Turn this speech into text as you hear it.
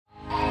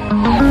I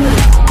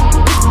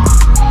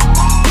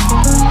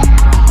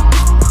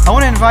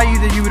want to invite you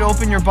that you would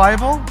open your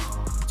Bible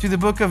to the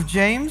book of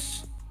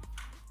James,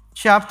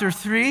 chapter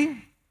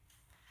 3.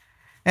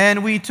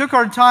 And we took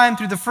our time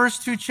through the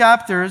first two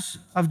chapters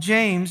of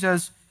James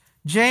as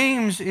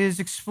James is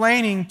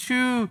explaining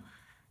two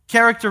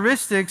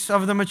characteristics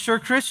of the mature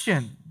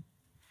Christian.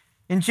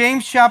 In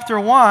James chapter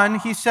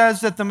 1, he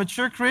says that the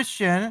mature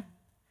Christian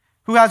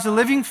who has a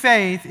living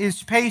faith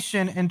is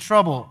patient in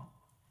trouble.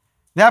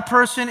 That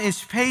person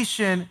is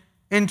patient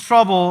in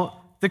trouble,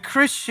 the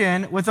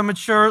Christian with a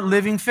mature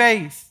living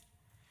faith.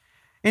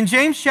 In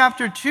James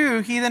chapter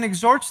 2, he then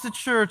exhorts the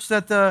church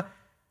that the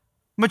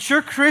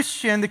mature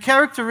Christian, the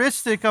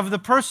characteristic of the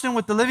person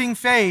with the living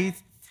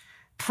faith,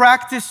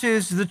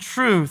 practices the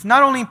truth.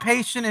 Not only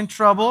patient in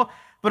trouble,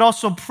 but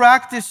also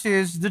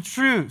practices the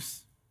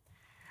truth.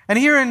 And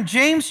here in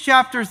James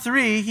chapter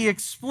 3, he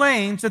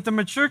explains that the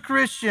mature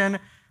Christian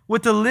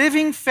with the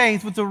living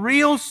faith, with the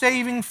real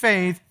saving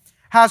faith,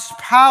 has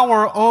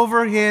power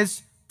over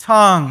his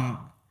tongue.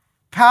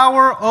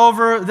 Power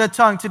over the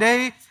tongue.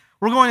 Today,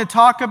 we're going to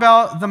talk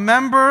about the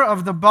member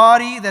of the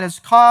body that has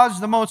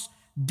caused the most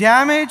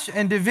damage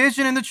and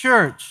division in the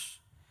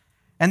church.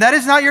 And that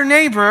is not your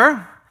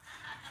neighbor.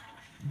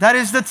 That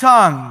is the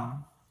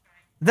tongue.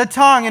 The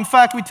tongue. In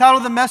fact, we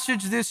titled the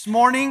message this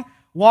morning,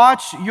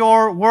 Watch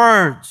Your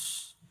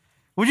Words.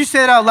 Would you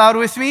say that out loud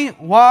with me?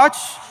 Watch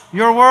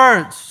your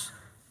words.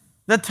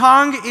 The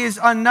tongue is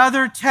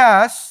another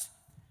test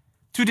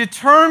to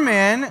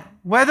determine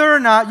whether or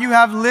not you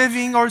have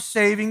living or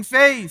saving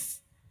faith.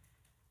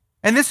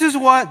 And this is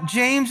what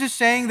James is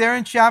saying there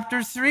in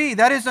chapter 3.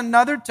 That is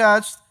another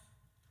test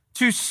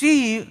to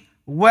see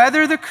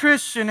whether the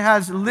Christian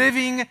has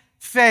living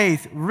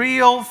faith,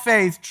 real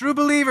faith. True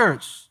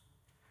believers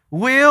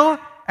will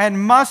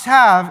and must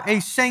have a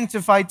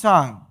sanctified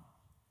tongue.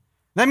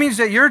 That means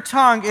that your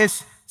tongue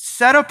is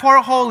set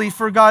apart wholly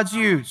for God's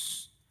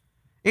use.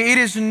 It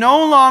is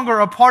no longer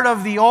a part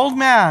of the old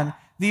man,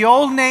 the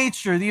old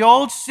nature, the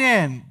old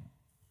sin.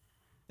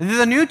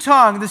 The new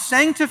tongue, the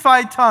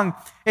sanctified tongue,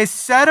 is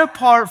set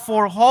apart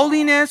for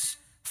holiness,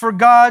 for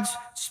God's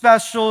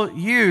special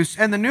use.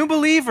 And the new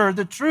believer,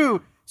 the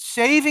true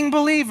saving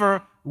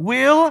believer,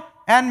 will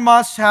and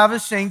must have a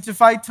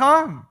sanctified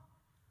tongue.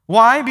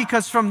 Why?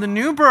 Because from the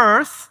new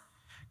birth,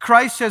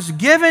 Christ has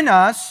given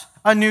us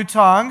a new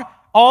tongue.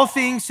 All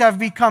things have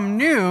become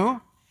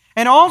new.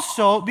 And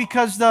also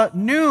because the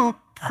new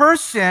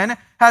person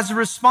has a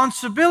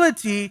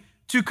responsibility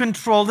to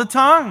control the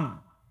tongue.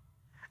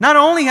 Not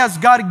only has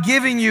God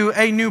given you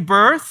a new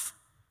birth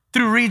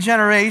through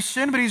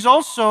regeneration, but He's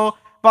also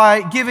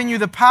by giving you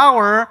the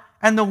power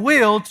and the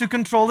will to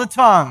control the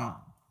tongue.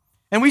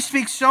 And we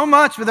speak so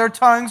much with our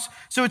tongues,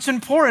 so it's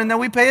important that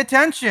we pay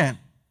attention.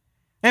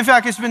 In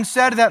fact, it's been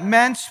said that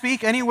men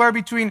speak anywhere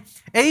between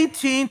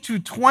 18 to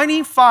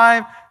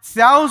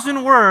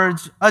 25,000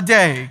 words a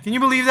day. Can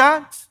you believe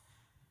that?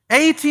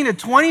 18 to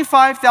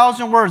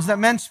 25,000 words that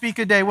men speak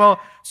a day. Well,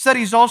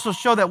 studies also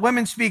show that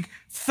women speak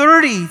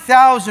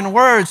 30,000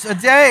 words a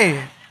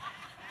day.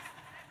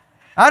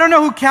 I don't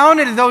know who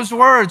counted those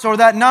words or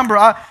that number.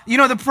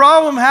 The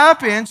problem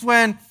happens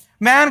when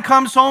man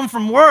comes home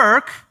from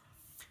work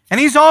and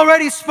he's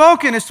already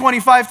spoken his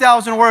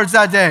 25,000 words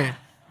that day.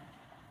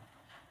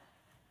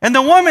 And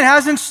the woman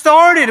hasn't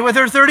started with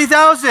her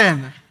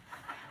 30,000.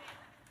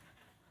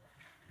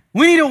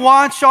 We need to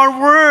watch our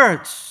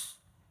words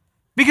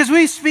because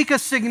we speak a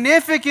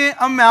significant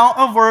amount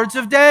of words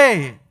a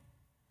day.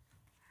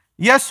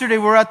 Yesterday,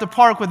 we were at the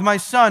park with my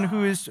son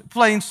who is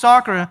playing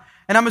soccer,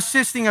 and I'm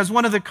assisting as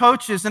one of the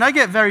coaches, and I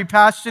get very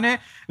passionate,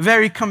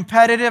 very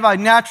competitive. I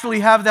naturally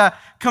have that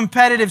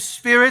competitive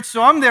spirit,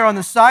 so I'm there on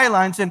the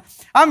sidelines, and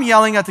I'm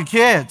yelling at the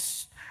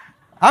kids.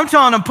 I'm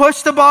telling them,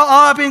 push the ball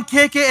up and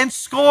kick it and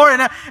score,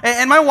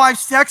 and my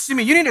wife's texting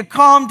me, you need to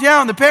calm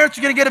down. The parents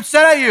are going to get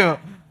upset at you.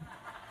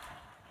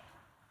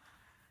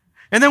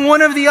 And then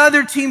one of the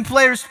other team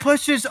players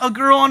pushes a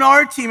girl on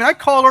our team, and I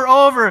call her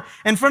over.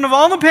 In front of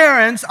all the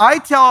parents, I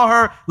tell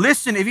her,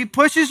 listen, if he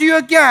pushes you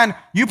again,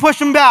 you push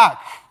him back.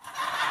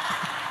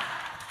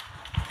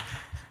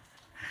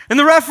 And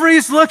the referee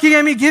is looking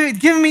at me,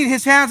 giving me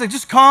his hands, like,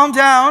 just calm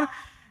down.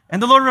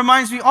 And the Lord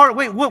reminds me, Art,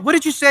 wait, what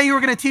did you say you were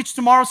going to teach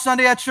tomorrow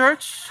Sunday at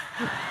church?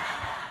 I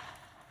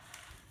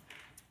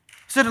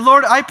said,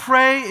 Lord, I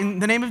pray in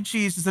the name of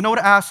Jesus. The note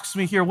asks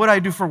me here, what do I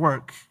do for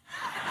work?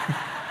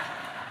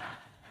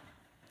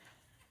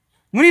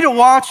 We need to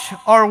watch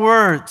our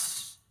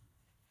words.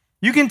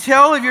 You can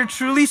tell if you're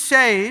truly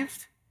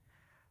saved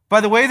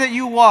by the way that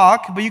you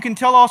walk, but you can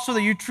tell also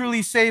that you're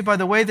truly saved by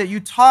the way that you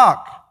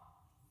talk.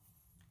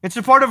 It's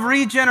a part of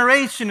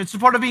regeneration. It's a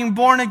part of being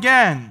born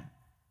again.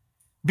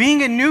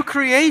 Being a new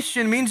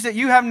creation means that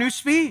you have new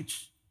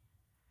speech.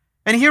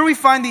 And here we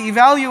find the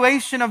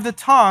evaluation of the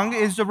tongue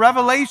is the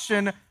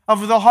revelation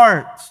of the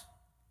heart.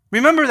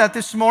 Remember that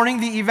this morning,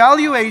 the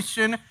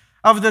evaluation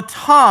of the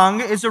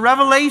tongue is a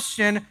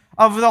revelation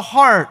of the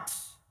heart.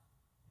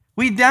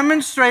 We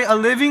demonstrate a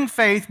living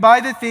faith by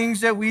the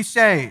things that we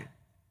say.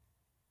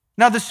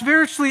 Now, the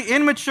spiritually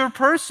immature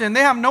person, they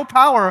have no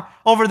power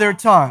over their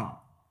tongue.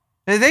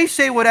 They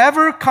say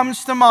whatever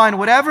comes to mind,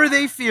 whatever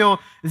they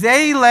feel,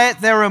 they let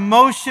their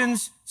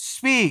emotions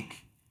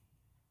speak.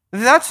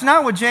 That's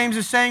not what James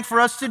is saying for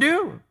us to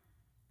do.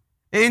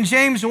 In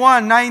James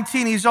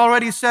 1:19, he's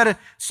already said it.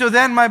 So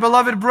then, my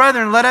beloved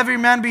brethren, let every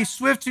man be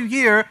swift to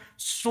hear,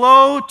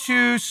 slow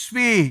to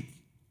speak.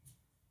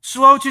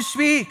 Slow to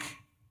speak.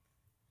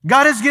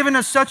 God has given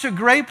us such a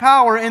great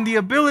power in the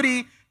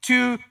ability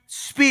to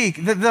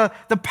speak.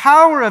 The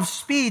power of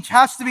speech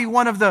has to be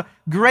one of the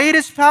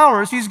greatest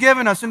powers He's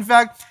given us. In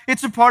fact,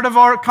 it's a part of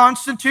our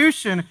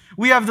Constitution.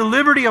 We have the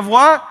liberty of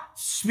what?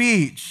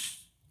 Speech.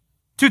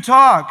 To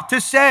talk,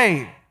 to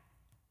say,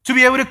 to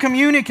be able to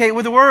communicate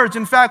with words.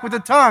 In fact, with the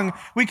tongue,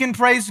 we can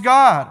praise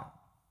God.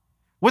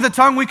 With the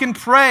tongue, we can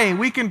pray.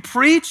 We can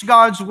preach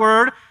God's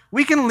word.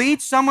 We can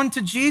lead someone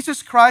to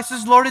Jesus Christ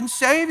as Lord and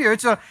Savior.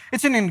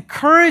 It's an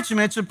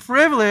encouragement. It's a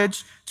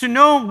privilege to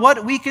know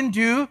what we can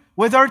do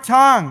with our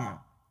tongue.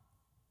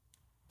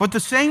 But the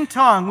same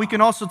tongue, we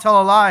can also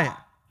tell a lie.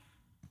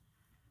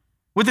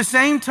 With the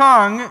same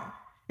tongue,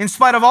 in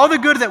spite of all the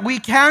good that we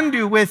can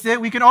do with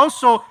it, we can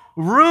also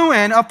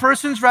ruin a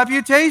person's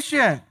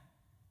reputation.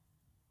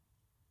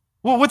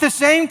 Well, with the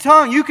same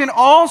tongue, you can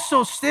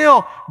also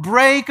still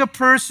break a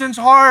person's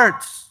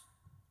heart.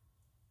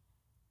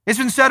 It's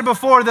been said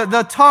before that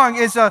the tongue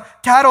is a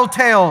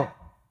tattletale.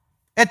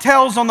 It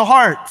tells on the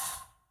heart.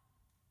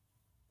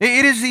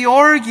 It is the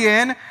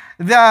organ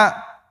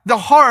that the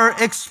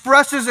heart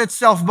expresses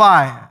itself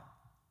by.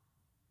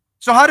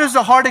 So how does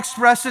the heart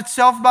express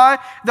itself by?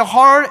 The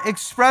heart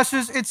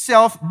expresses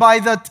itself by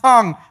the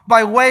tongue,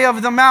 by way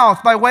of the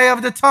mouth, by way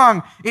of the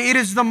tongue. It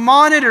is the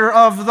monitor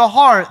of the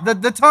heart,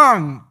 the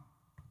tongue.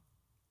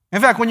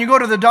 In fact, when you go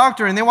to the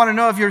doctor and they want to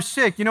know if you're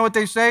sick, you know what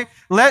they say?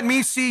 Let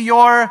me see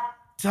your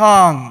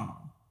tongue.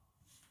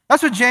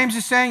 That's what James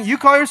is saying. You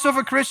call yourself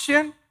a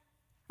Christian?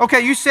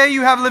 Okay, you say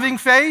you have living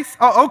faith?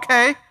 Oh,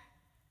 okay.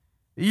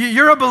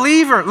 You're a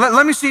believer.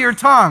 Let me see your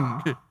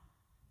tongue.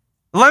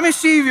 Let me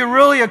see if you're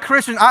really a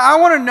Christian. I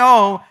want to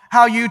know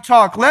how you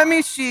talk. Let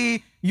me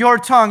see your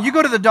tongue. You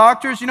go to the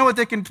doctors, you know what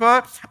they can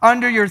put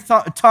under your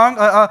tongue?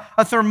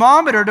 A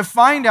thermometer to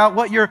find out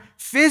what your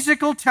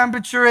physical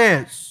temperature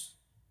is.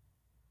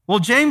 Well,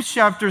 James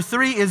chapter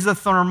 3 is the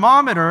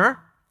thermometer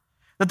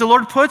that the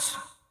Lord puts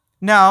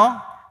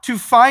now to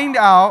find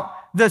out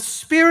the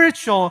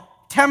spiritual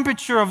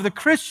temperature of the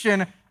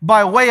Christian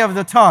by way of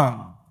the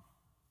tongue.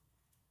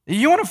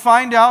 You want to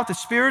find out the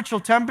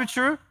spiritual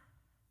temperature,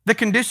 the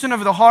condition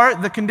of the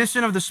heart, the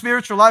condition of the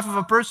spiritual life of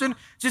a person?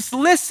 Just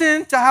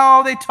listen to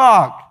how they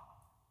talk.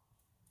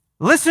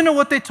 Listen to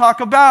what they talk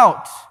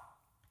about.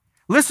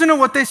 Listen to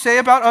what they say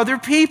about other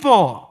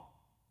people.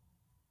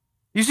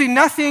 You see,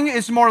 nothing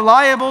is more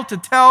liable to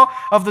tell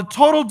of the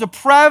total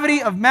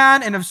depravity of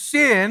man and of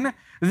sin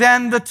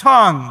than the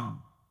tongue.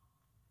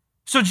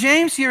 So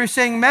James here is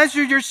saying,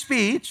 measure your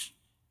speech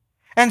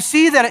and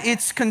see that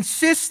it's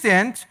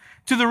consistent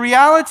to the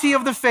reality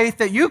of the faith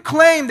that you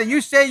claim, that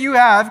you say you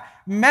have.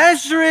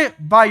 Measure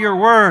it by your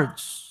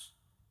words.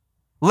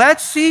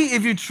 Let's see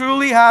if you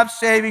truly have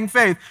saving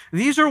faith.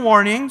 These are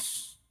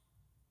warnings.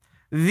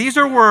 These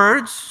are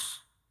words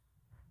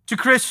to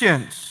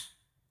Christians,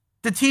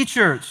 to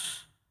teachers.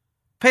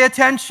 Pay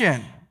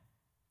attention.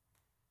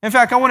 In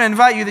fact, I want to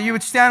invite you that you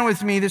would stand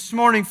with me this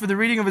morning for the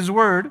reading of His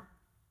Word.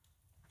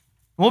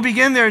 We'll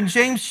begin there in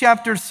James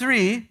chapter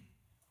 3.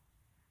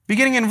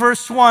 Beginning in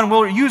verse 1,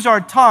 we'll use our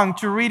tongue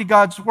to read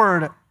God's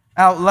Word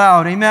out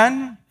loud.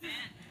 Amen?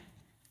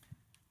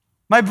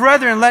 My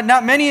brethren, let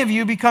not many of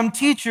you become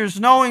teachers,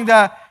 knowing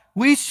that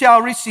we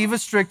shall receive a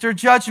stricter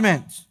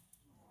judgment.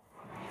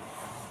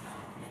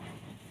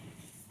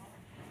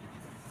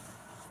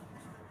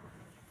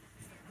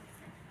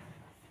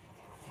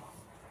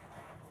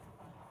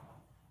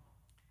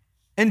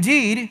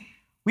 Indeed,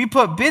 we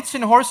put bits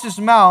in horses'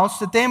 mouths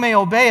that they may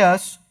obey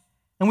us,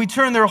 and we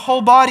turn their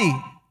whole body.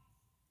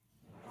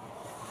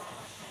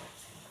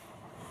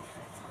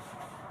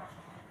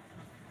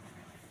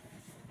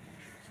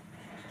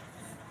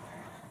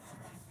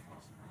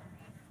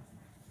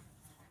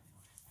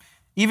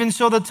 Even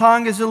so, the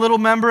tongue is a little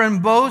member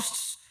and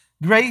boasts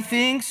great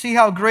things. See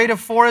how great a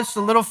forest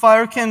a little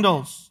fire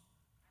kindles.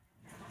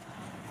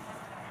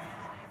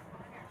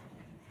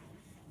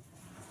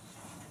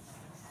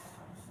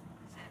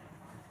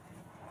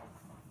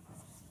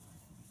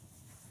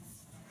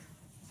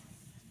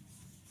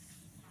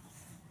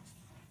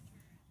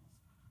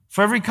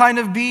 For every kind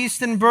of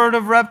beast and bird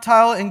of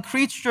reptile and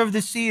creature of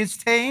the sea is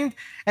tamed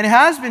and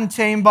has been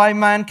tamed by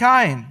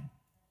mankind.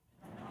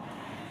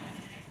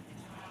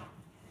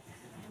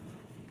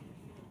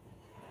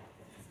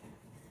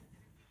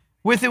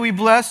 With it we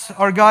bless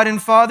our God and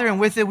Father, and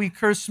with it we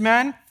curse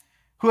man,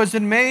 who has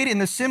been made in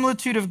the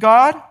similitude of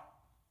God.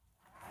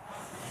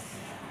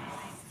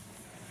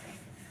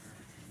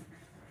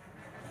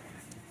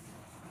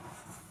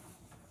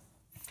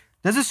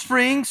 Does a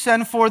spring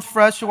send forth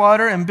fresh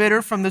water and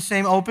bitter from the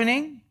same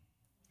opening?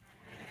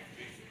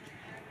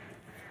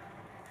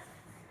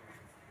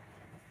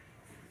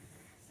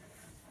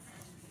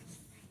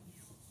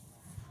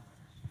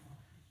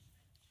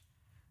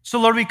 So,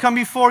 Lord, we come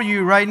before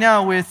you right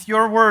now with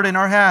your word in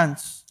our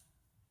hands.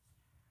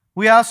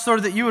 We ask,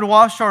 Lord, that you would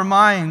wash our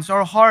minds,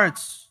 our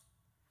hearts,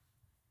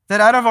 that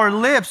out of our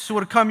lips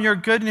would come your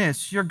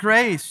goodness, your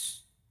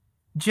grace,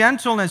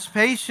 gentleness,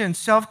 patience,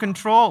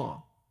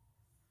 self-control.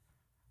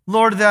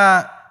 Lord,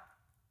 that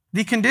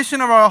the condition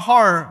of our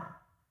heart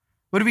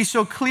would be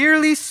so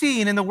clearly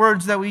seen in the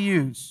words that we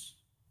use,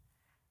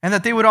 and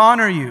that they would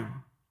honor you.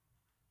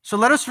 So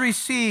let us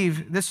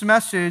receive this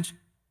message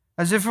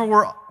as if it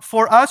were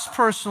for us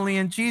personally.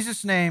 In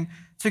Jesus' name,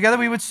 together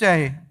we would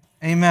say,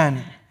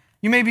 amen.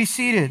 You may be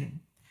seated.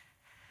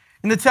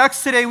 In the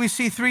text today, we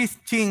see three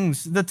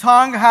things. The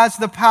tongue has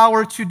the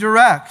power to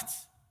direct.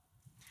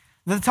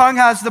 The tongue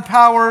has the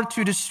power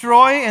to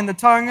destroy, and the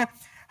tongue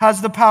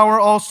has the power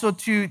also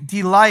to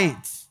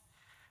delight.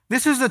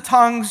 This is the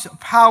tongue's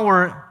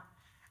power,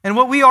 and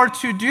what we are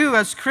to do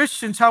as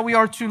Christians, how we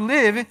are to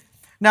live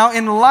now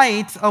in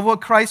light of what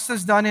Christ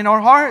has done in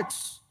our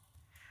hearts.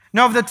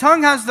 Now, if the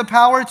tongue has the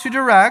power to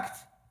direct,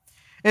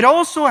 it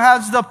also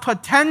has the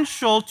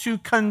potential to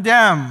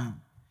condemn.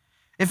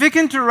 If it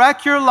can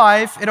direct your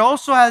life, it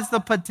also has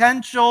the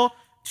potential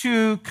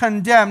to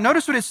condemn.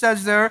 Notice what it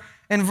says there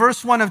in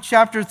verse 1 of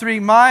chapter 3,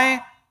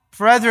 my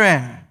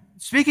brethren,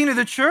 speaking to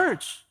the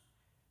church.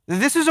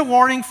 This is a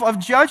warning of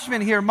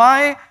judgment here.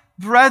 My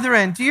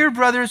brethren, dear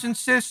brothers and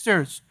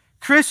sisters,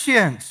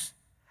 Christians,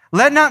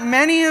 let not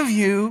many of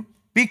you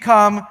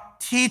become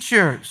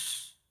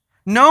teachers,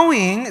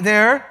 knowing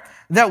there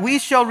that we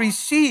shall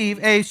receive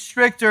a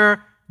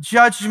stricter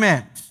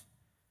judgment.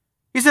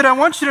 He said, I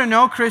want you to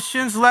know,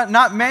 Christians, let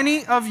not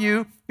many of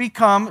you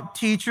become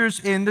teachers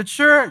in the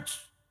church.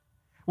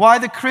 Why?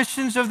 The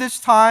Christians of this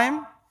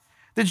time,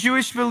 the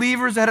Jewish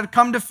believers that had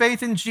come to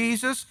faith in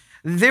Jesus,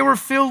 they were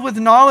filled with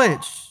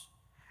knowledge.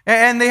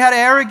 And they had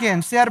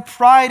arrogance. They had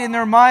pride in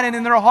their mind and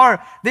in their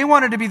heart. They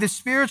wanted to be the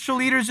spiritual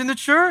leaders in the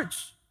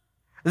church.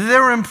 They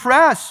were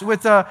impressed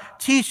with the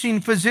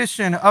teaching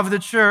position of the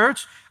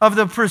church, of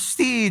the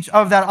prestige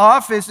of that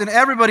office, and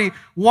everybody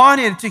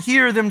wanted to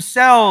hear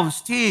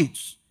themselves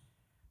teach.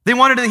 They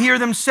wanted to hear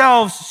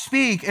themselves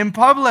speak in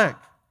public.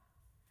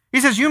 He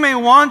says, you may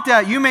want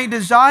that, you may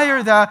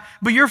desire that,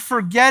 but you're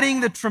forgetting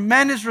the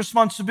tremendous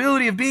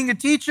responsibility of being a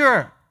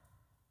teacher.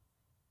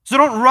 So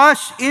don't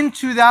rush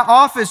into that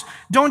office.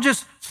 Don't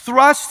just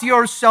thrust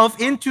yourself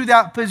into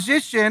that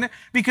position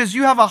because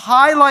you have a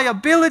high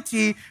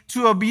liability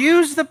to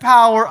abuse the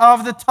power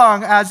of the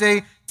tongue as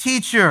a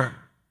teacher.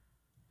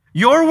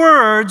 Your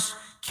words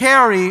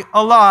carry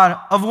a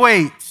lot of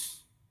weight.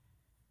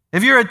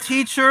 If you're a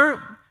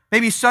teacher,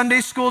 maybe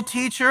Sunday school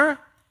teacher,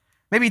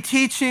 maybe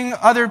teaching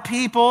other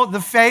people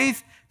the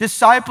faith,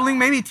 discipling,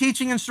 maybe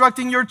teaching,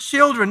 instructing your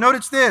children.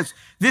 Notice this.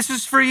 This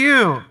is for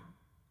you.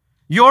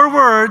 Your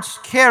words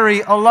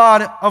carry a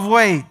lot of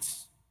weight.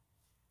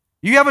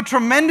 You have a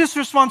tremendous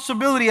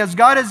responsibility as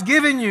God has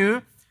given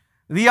you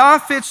the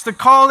office, the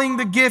calling,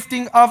 the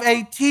gifting of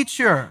a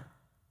teacher.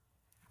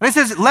 And it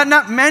says, let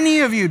not many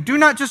of you, do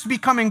not just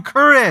become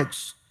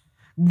encouraged.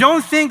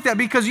 Don't think that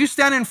because you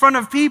stand in front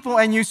of people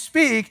and you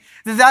speak,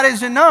 that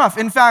is enough.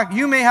 In fact,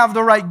 you may have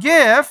the right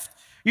gift,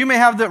 you may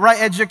have the right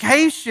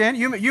education,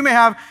 you may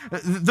have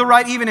the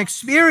right even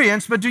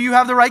experience, but do you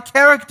have the right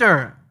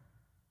character?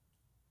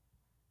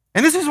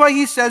 And this is why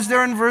he says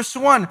there in verse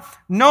 1,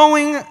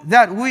 knowing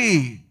that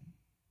we,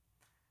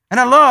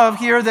 and I love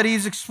here that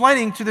he's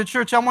explaining to the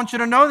church, I want you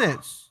to know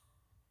this.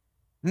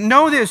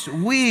 Know this,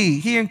 we,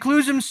 he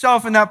includes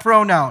himself in that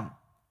pronoun.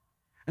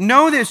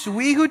 Know this,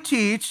 we who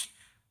teach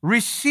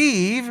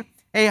receive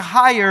a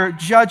higher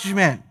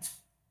judgment.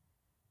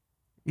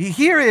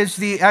 Here is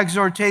the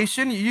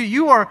exhortation.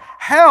 You are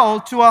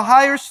held to a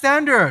higher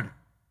standard.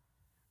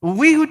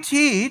 We who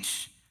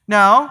teach,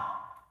 now,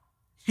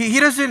 he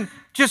doesn't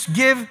just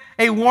give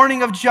a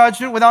warning of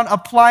judgment without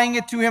applying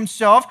it to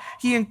himself.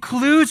 He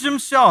includes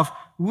himself.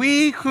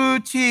 We who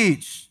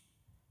teach,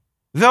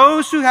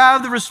 those who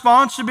have the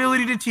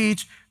responsibility to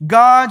teach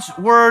God's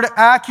word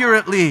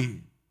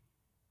accurately.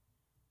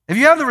 If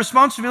you have the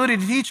responsibility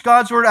to teach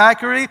God's word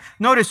accurately,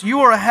 notice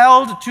you are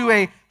held to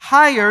a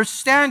higher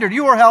standard.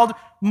 You are held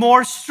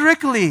more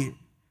strictly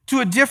to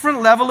a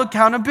different level of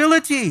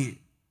accountability.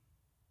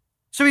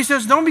 So he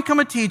says, don't become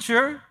a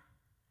teacher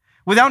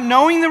without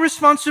knowing the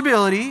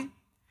responsibility,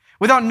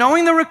 without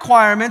knowing the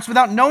requirements,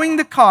 without knowing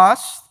the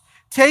cost.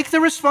 Take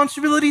the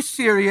responsibility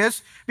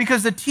serious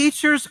because the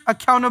teacher's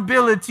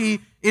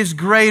accountability is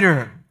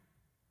greater.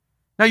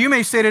 Now you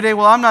may say today,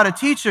 well, I'm not a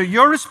teacher.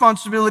 Your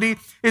responsibility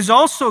is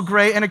also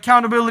great and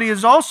accountability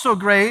is also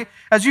great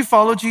as you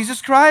follow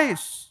Jesus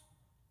Christ.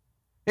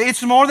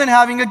 It's more than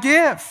having a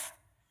gift.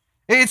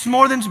 It's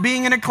more than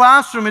being in a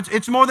classroom.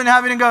 It's more than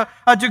having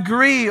a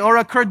degree or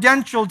a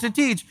credential to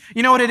teach.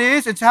 You know what it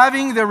is? It's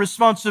having the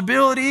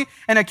responsibility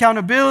and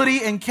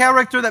accountability and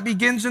character that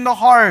begins in the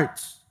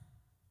heart.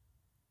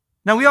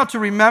 Now, we ought to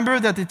remember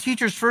that the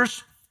teacher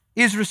first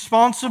is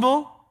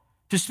responsible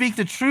to speak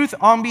the truth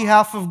on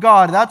behalf of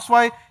God. That's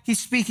why he's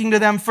speaking to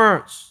them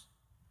first.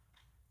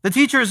 The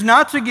teacher is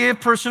not to give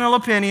personal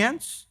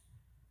opinions.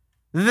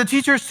 The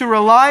teacher is to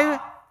rely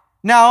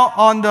now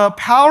on the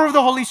power of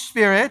the Holy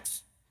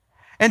Spirit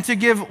and to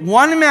give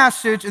one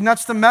message, and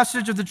that's the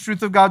message of the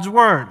truth of God's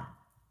word.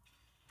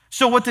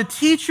 So what the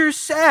teacher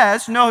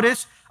says,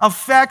 notice,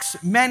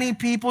 affects many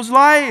people's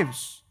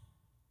lives.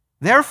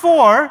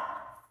 Therefore,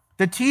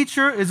 the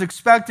teacher is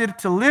expected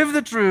to live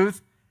the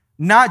truth,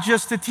 not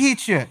just to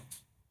teach it.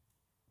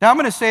 Now, I'm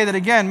going to say that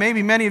again.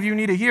 Maybe many of you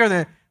need to hear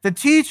that. The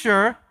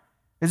teacher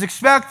is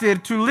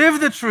expected to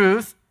live the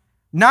truth,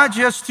 not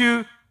just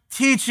to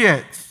teach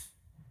it.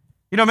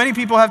 You know, many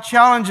people have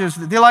challenges.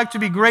 They like to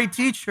be great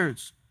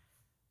teachers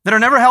that are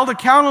never held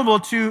accountable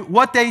to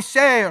what they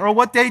say or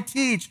what they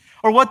teach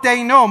or what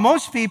they know.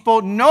 Most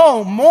people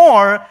know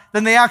more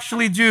than they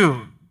actually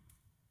do.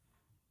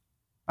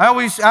 I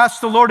always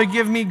ask the Lord to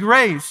give me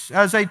grace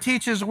as I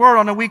teach His word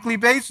on a weekly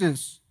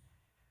basis.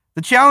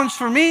 The challenge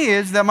for me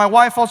is that my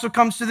wife also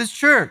comes to this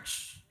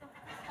church.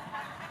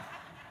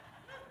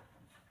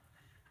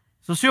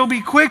 So she'll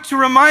be quick to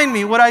remind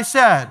me what I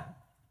said.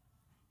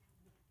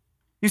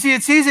 You see,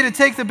 it's easy to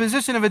take the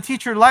position of a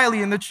teacher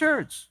lightly in the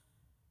church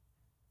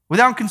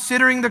without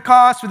considering the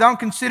cost, without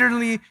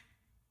considering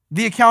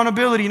the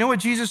accountability. You know what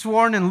Jesus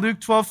warned in Luke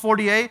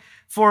 12:48?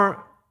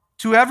 For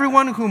to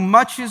everyone whom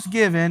much is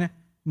given,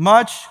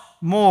 much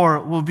more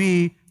will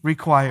be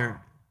required.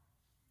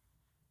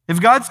 If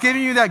God's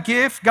giving you that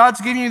gift, God's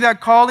giving you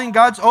that calling,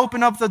 God's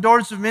opened up the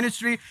doors of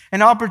ministry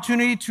and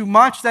opportunity, to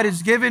much that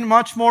is given,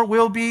 much more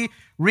will be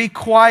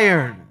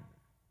required.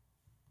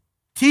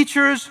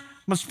 Teachers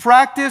must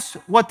practice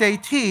what they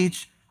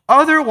teach,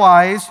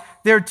 otherwise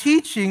their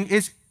teaching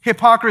is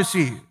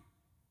hypocrisy.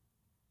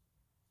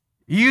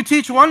 You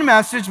teach one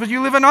message, but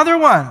you live another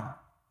one.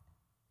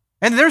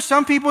 And there's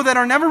some people that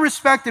are never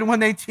respected when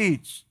they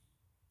teach.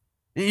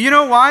 You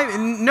know why?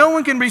 No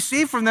one can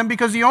receive from them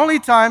because the only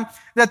time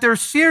that they're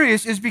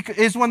serious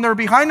is when they're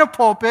behind a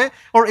pulpit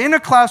or in a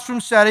classroom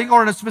setting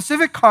or in a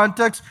specific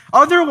context.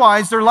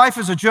 Otherwise, their life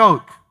is a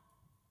joke.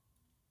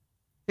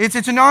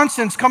 It's a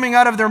nonsense coming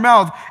out of their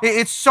mouth.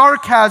 It's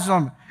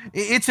sarcasm.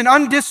 It's an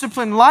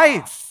undisciplined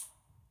life.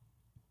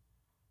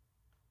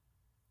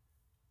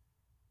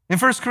 In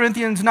 1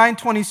 Corinthians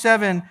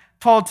 9:27,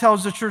 Paul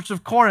tells the church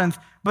of Corinth,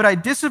 but I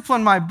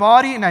discipline my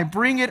body and I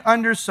bring it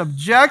under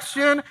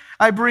subjection.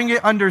 I bring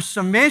it under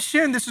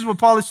submission. This is what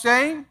Paul is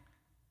saying.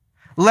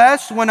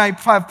 Lest when I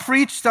have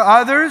preached to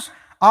others,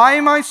 I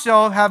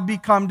myself have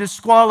become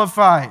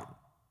disqualified.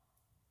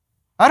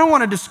 I don't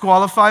want to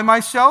disqualify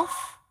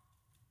myself.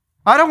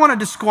 I don't want to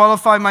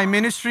disqualify my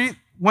ministry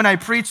when I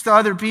preach to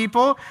other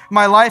people.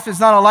 My life is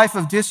not a life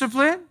of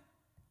discipline.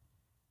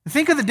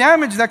 Think of the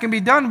damage that can be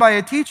done by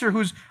a teacher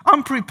who's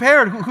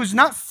unprepared, who's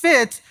not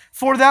fit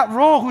for that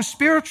role, whose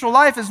spiritual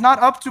life is not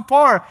up to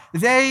par.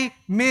 They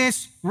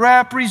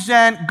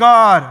misrepresent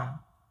God.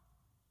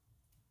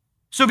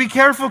 So be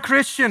careful,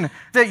 Christian,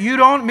 that you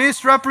don't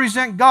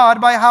misrepresent God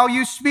by how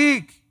you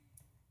speak.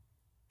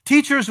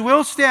 Teachers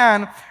will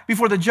stand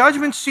before the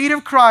judgment seat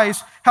of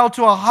Christ, held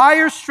to a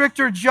higher,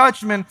 stricter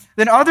judgment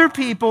than other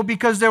people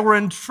because they were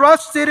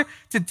entrusted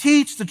to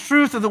teach the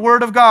truth of the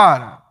Word of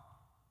God.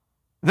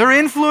 Their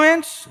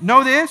influence,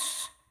 know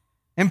this,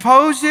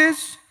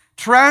 imposes,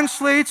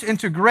 translates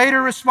into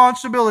greater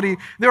responsibility.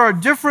 There are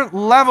different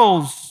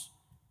levels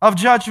of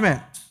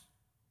judgment.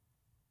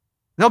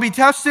 They'll be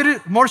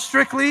tested more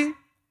strictly.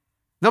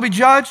 They'll be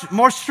judged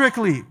more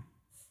strictly.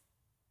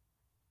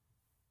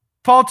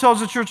 Paul tells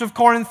the church of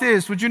Corinth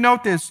this. Would you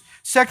note this?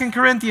 2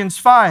 Corinthians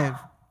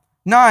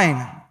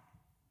 5:9.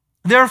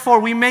 Therefore,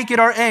 we make it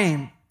our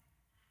aim.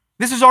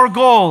 This is our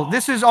goal.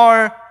 This is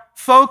our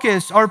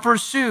focus, our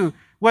pursuit,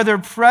 whether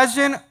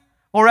present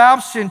or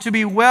absent, to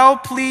be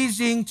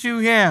well-pleasing to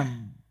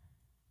Him.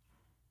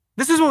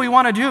 This is what we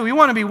want to do. We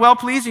want to be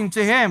well-pleasing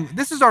to Him.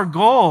 This is our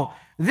goal.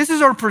 This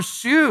is our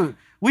pursuit.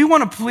 We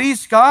want to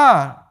please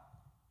God.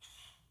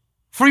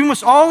 For we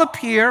must all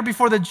appear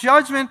before the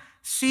judgment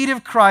seat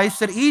of Christ,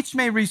 that each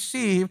may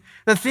receive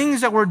the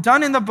things that were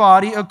done in the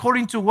body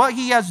according to what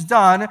He has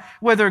done,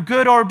 whether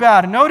good or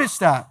bad. Notice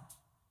that.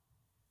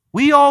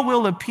 We all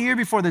will appear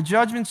before the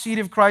judgment seat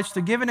of Christ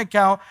to give an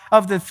account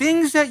of the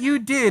things that you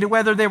did,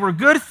 whether they were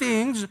good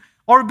things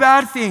or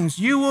bad things.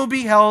 You will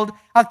be held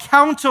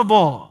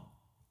accountable.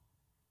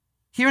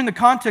 Here in the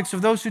context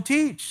of those who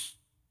teach.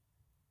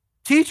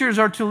 Teachers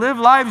are to live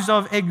lives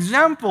of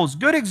examples,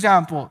 good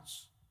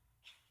examples.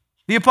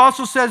 The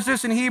apostle says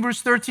this in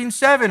Hebrews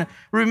 13:7.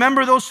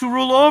 Remember those who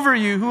rule over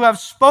you, who have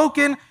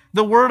spoken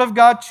the word of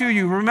God to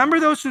you. Remember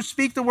those who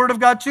speak the word of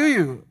God to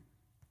you,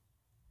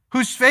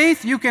 whose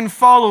faith you can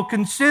follow,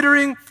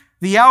 considering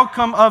the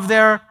outcome of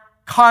their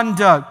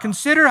conduct.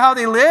 Consider how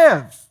they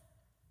live.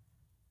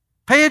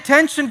 Pay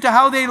attention to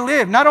how they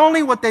live. Not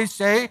only what they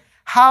say,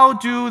 how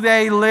do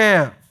they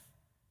live?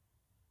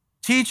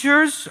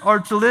 Teachers are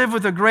to live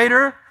with a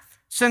greater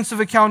sense of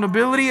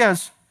accountability,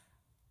 as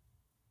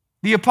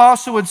the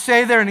apostle would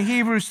say there in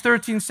Hebrews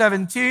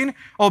 13:17,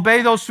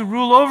 obey those who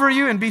rule over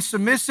you and be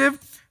submissive,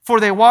 for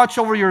they watch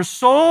over your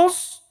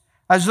souls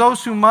as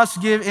those who must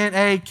give an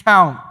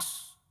account.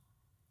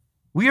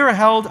 We are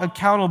held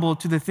accountable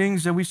to the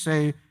things that we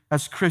say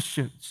as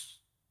Christians.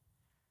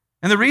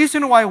 And the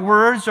reason why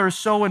words are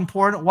so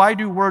important, why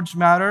do words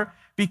matter?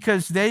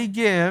 Because they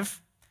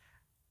give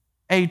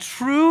a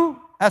true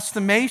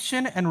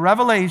estimation and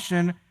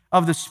revelation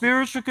of the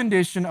spiritual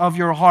condition of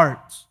your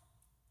heart.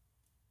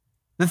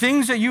 The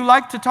things that you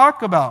like to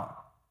talk about,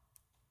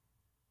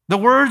 the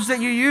words that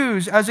you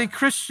use as a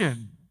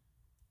Christian,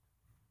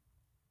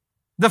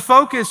 the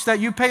focus that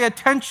you pay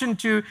attention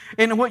to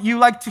in what you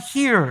like to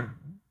hear.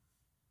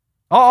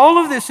 All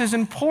of this is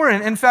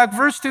important. In fact,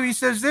 verse 2, he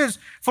says this,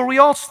 "For we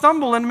all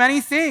stumble in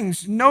many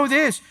things." Know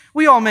this,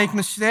 we all make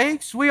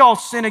mistakes. We all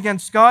sin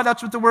against God.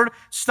 That's what the word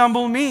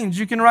stumble means.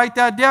 You can write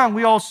that down.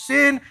 We all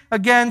sin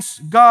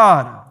against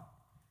God.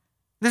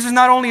 This is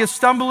not only a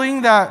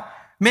stumbling that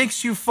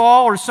makes you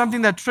fall or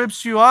something that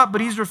trips you up,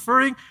 but he's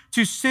referring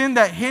to sin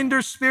that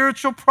hinders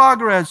spiritual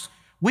progress.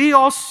 We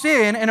all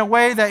sin in a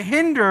way that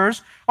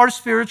hinders our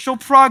spiritual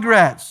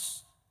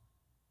progress.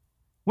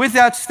 With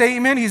that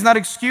statement, he's not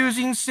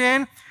excusing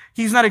sin.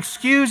 He's not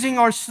excusing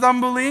our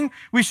stumbling.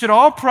 We should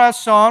all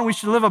press on. We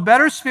should live a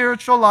better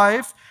spiritual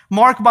life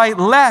marked by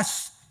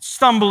less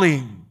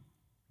stumbling.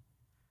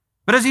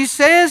 But as he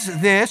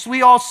says this,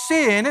 we all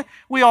sin,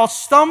 we all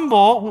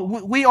stumble,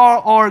 we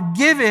are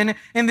given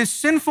in this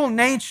sinful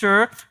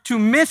nature to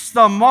miss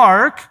the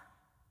mark.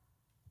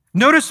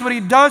 Notice what he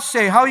does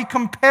say, how he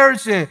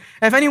compares it.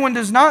 If anyone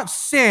does not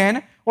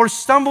sin or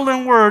stumble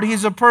in word,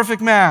 he's a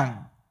perfect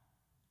man.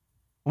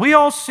 We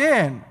all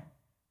sin.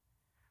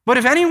 But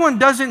if anyone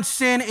doesn't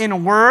sin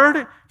in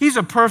word, he's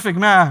a perfect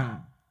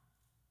man.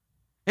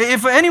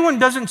 If anyone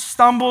doesn't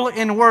stumble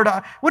in word,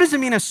 what does it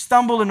mean to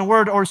stumble in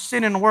word or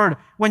sin in word?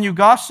 When you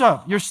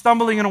gossip, you're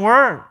stumbling in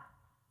word.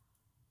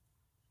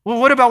 Well,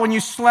 what about when you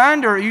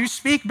slander, you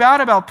speak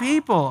bad about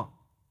people?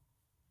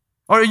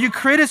 Or you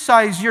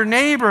criticize your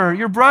neighbor,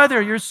 your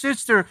brother, your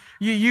sister.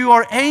 You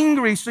are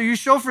angry, so you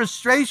show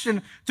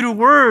frustration through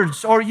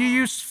words, or you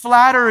use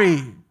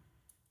flattery.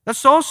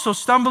 That's also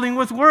stumbling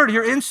with word.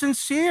 You're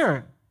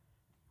insincere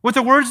with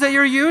the words that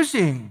you're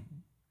using.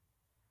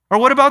 Or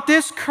what about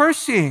this?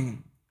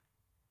 Cursing.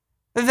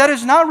 That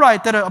is not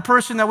right, that a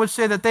person that would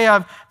say that they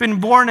have been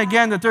born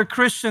again, that they're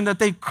Christian, that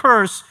they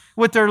curse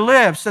with their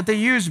lips, that they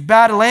use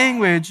bad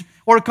language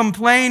or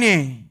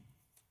complaining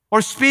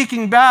or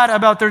speaking bad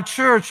about their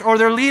church or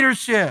their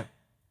leadership.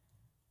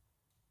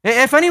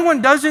 If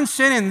anyone doesn't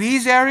sin in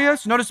these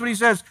areas, notice what he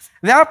says,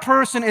 that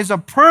person is a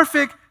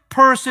perfect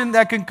person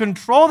that can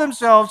control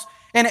themselves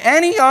in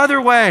any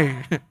other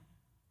way.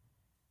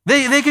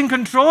 They can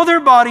control their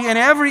body in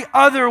every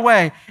other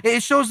way.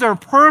 It shows their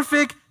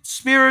perfect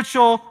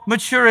spiritual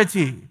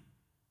maturity.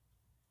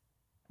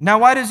 Now,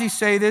 why does he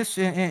say this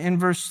in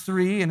verse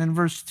 3 and in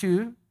verse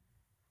 2?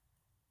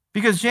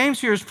 Because James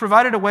here has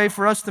provided a way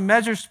for us to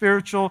measure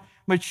spiritual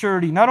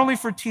maturity, not only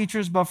for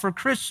teachers, but for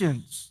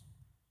Christians.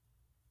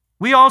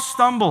 We all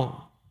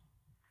stumble.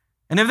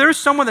 And if there's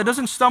someone that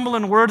doesn't stumble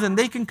in word, then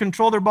they can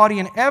control their body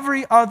in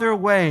every other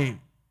way.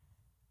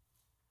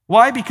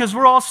 Why? Because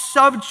we're all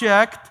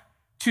subject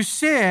to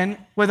sin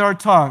with our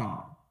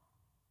tongue.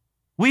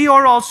 We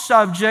are all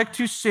subject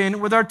to sin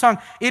with our tongue.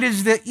 It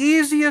is the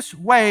easiest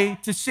way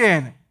to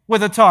sin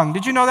with a tongue.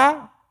 Did you know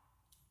that?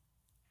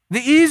 The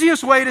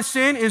easiest way to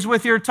sin is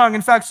with your tongue.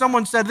 In fact,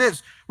 someone said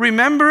this,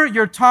 remember,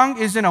 your tongue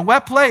is in a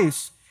wet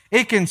place.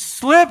 It can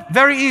slip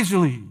very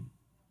easily.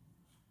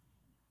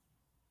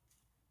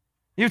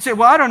 You'd say,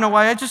 well, I don't know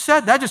why I just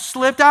said that. Just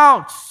slipped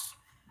out.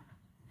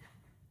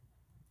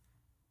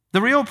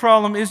 The real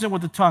problem isn't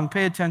with the tongue.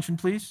 Pay attention,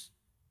 please.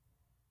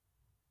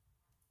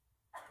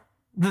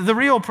 The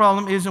real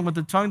problem isn't with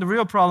the tongue. The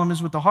real problem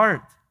is with the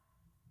heart.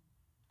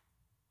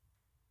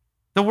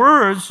 The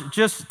words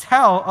just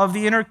tell of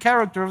the inner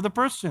character of the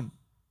person.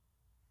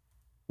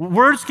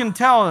 Words can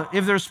tell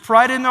if there's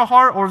pride in the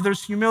heart or if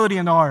there's humility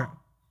in the heart.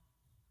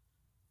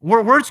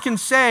 Words can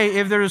say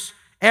if there's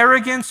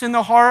arrogance in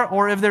the heart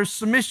or if there's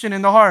submission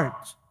in the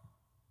heart.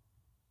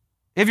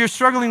 If you're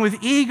struggling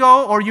with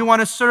ego or you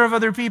want to serve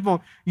other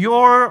people,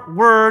 your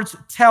words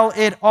tell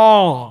it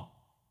all.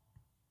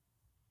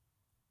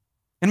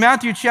 In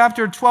Matthew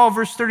chapter 12,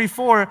 verse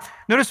 34,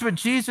 notice what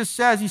Jesus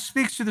says. He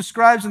speaks to the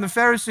scribes and the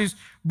Pharisees,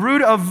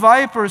 brood of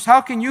vipers,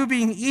 how can you,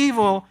 being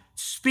evil,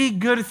 speak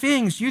good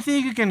things? You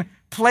think you can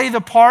play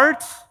the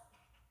part?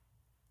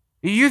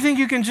 You think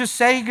you can just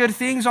say good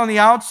things on the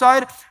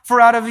outside? For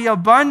out of the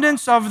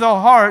abundance of the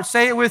heart,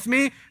 say it with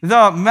me,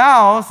 the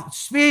mouth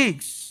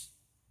speaks.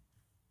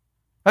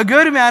 A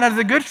good man out of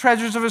the good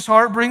treasures of his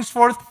heart brings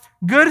forth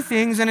good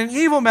things, and an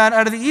evil man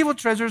out of the evil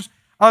treasures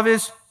of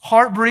his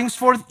heart brings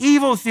forth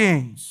evil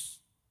things.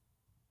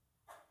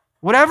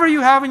 Whatever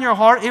you have in your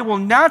heart, it will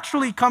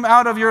naturally come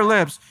out of your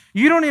lips.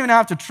 You don't even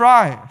have to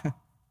try.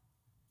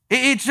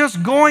 It's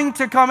just going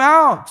to come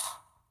out.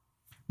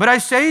 But I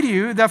say to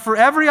you that for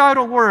every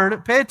idle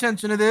word, pay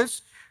attention to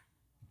this,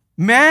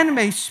 men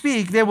may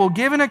speak, they will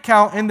give an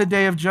account in the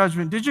day of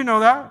judgment. Did you know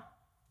that?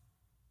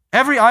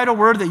 Every idle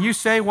word that you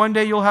say, one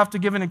day you'll have to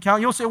give an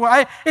account. You'll say,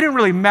 well, it didn't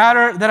really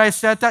matter that I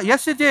said that.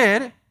 Yes, it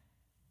did.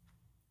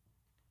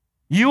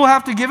 You will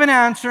have to give an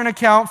answer, an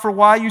account for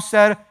why you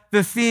said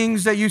the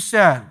things that you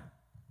said.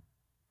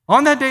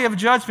 On that day of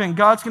judgment,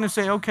 God's going to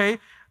say, okay,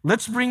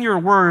 let's bring your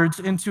words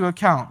into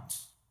account.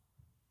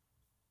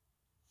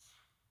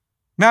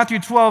 Matthew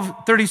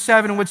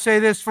 12:37 would say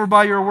this, for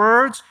by your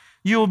words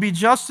you will be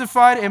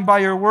justified, and by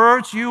your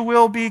words you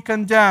will be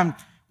condemned.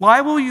 Why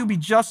will you be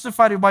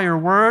justified by your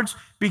words?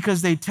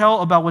 Because they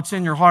tell about what's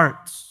in your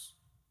hearts.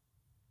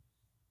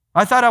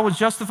 I thought I was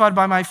justified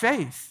by my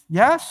faith.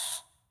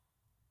 Yes,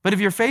 but if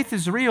your faith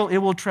is real, it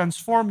will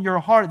transform your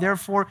heart.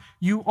 Therefore,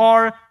 you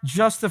are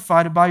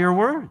justified by your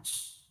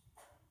words.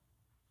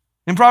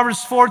 In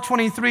Proverbs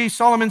 4:23,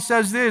 Solomon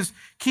says this,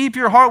 keep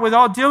your heart with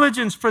all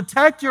diligence,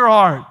 protect your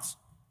heart.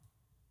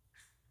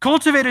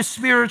 Cultivate a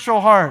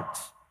spiritual heart.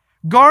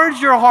 Guard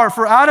your heart,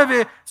 for out of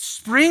it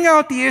spring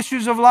out the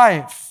issues of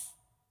life.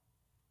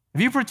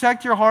 If you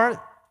protect your heart,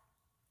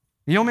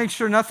 you'll make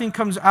sure nothing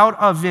comes out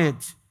of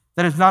it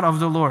that is not of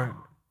the Lord.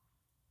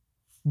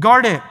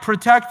 Guard it,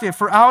 protect it,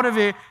 for out of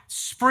it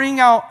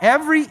spring out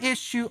every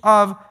issue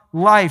of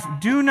life.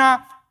 Do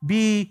not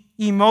be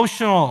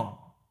emotional.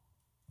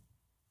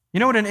 You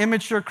know what an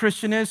immature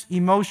Christian is?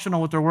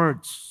 Emotional with their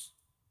words.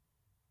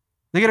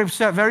 They get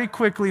upset very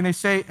quickly and they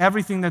say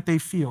everything that they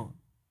feel.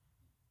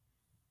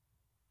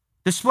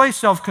 Display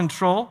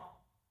self-control.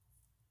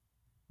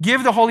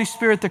 Give the Holy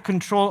Spirit the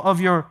control of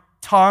your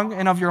tongue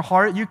and of your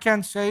heart. You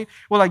can't say,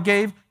 well, I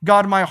gave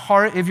God my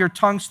heart if your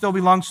tongue still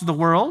belongs to the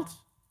world.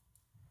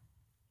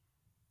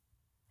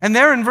 And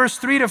there in verse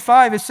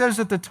 3-5, it says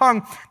that the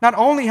tongue not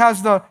only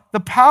has the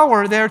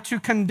power there to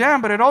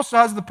condemn, but it also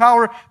has the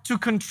power to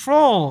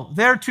control,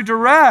 there to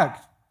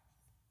direct.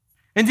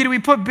 Indeed, we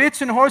put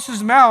bits in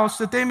horses' mouths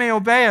that they may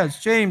obey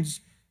us, James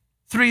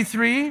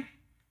 3:3.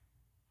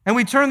 And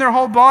we turn their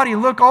whole body.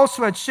 Look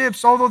also at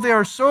ships, although they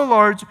are so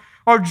large,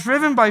 are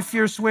driven by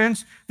fierce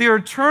winds. They are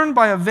turned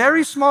by a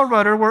very small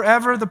rudder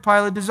wherever the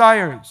pilot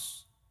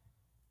desires.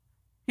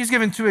 He's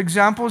given two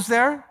examples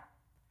there.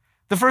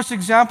 The first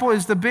example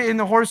is the bit in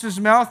the horse's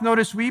mouth.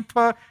 Notice we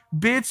put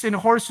bits in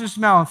horse's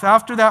mouth.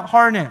 After that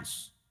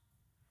harness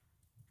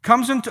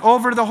comes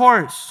over the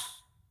horse,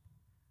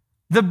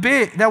 the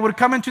bit that would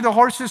come into the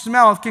horse's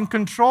mouth can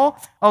control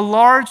a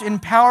large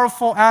and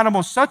powerful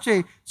animal, such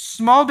a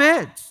small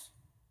bit,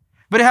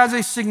 but it has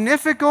a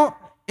significant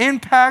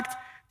impact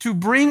to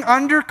bring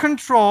under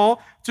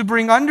control, to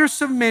bring under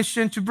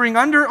submission, to bring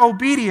under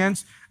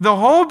obedience the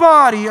whole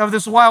body of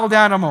this wild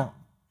animal.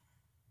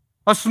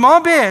 A small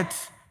bit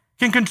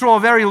can control a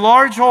very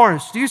large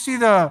horse. Do you see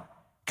the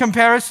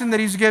comparison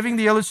that he's giving,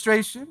 the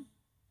illustration?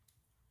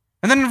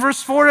 And then in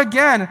verse 4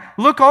 again,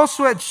 look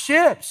also at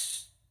ships.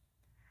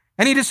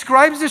 And he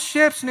describes the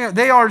ships,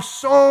 they are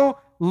so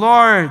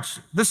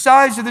large, the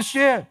size of the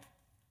ship.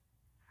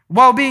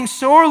 While being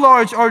so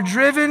large, are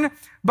driven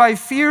by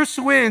fierce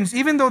winds,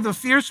 even though the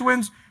fierce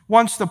winds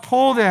wants to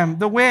pull them,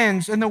 the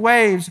winds and the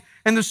waves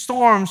and the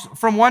storms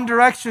from one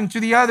direction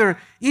to the other,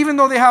 even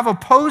though they have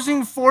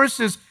opposing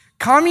forces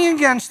coming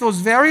against those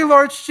very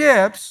large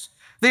ships,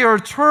 they are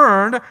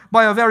turned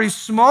by a very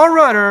small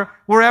rudder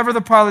wherever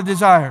the pilot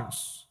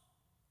desires.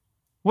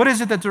 What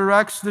is it that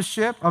directs the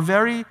ship? A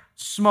very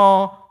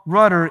small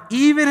rudder,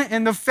 even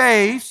in the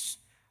face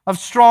of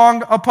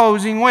strong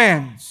opposing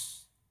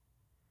winds.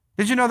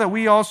 Did you know that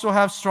we also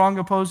have strong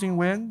opposing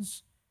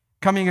winds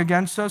coming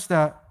against us,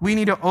 that we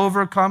need to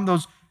overcome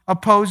those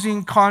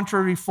opposing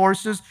contrary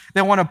forces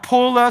that want to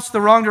pull us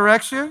the wrong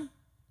direction?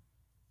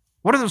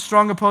 What are those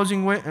strong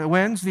opposing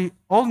winds? The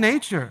old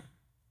nature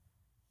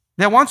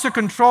that wants to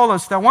control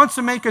us, that wants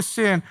to make us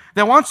sin,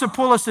 that wants to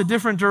pull us a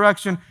different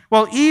direction.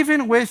 Well,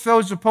 even with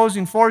those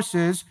opposing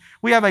forces,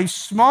 we have a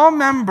small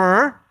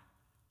member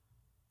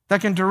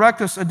that can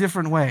direct us a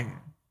different way.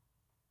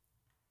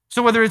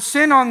 So whether it's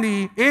sin on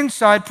the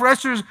inside,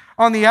 pressures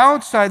on the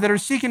outside that are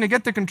seeking to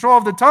get the control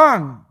of the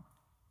tongue,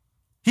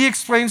 he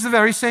explains the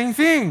very same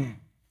thing.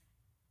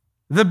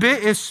 The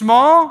bit is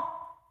small,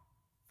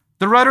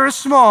 the rudder is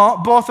small,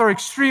 both are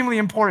extremely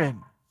important.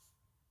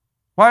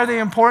 Why are they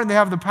important? They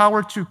have the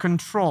power to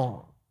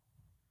control.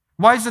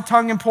 Why is the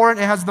tongue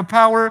important? It has the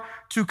power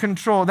to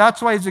control.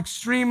 That's why it's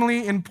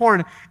extremely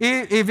important.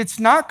 If it's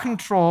not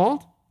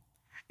controlled,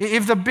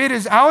 if the bit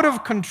is out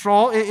of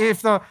control,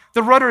 if the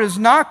rudder is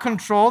not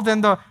controlled, then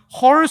the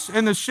horse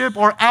and the ship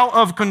are out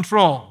of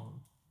control.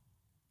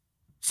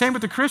 Same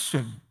with the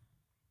Christian.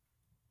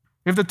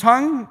 If the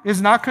tongue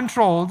is not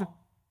controlled,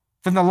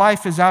 then the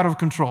life is out of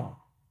control.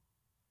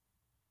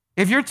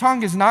 If your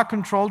tongue is not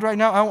controlled right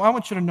now, I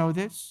want you to know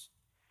this.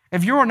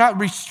 If you are not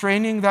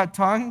restraining that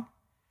tongue,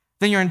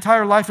 then your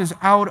entire life is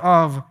out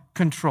of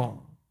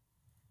control.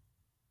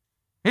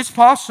 It's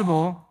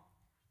possible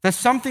that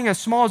something as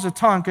small as a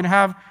tongue can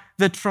have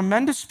the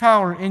tremendous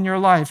power in your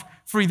life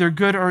for either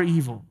good or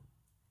evil.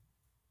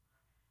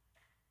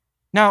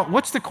 Now,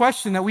 what's the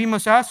question that we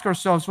must ask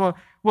ourselves? Well,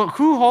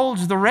 who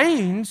holds the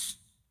reins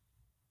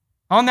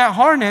on that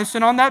harness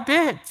and on that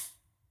bit?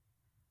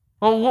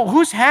 Well,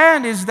 whose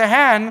hand is the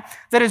hand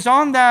that is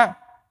on that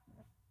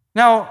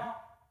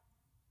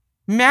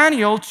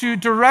manual to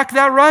direct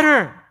that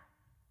rudder?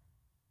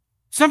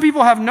 Some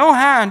people have no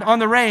hand on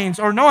the reins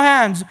or no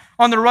hands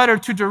on the rudder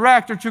to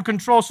direct or to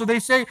control, so they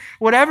say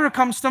whatever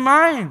comes to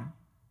mind.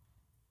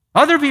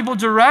 Other people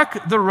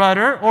direct the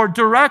rudder or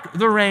direct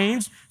the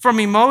reins from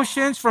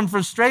emotions, from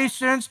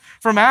frustrations,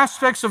 from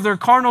aspects of their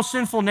carnal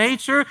sinful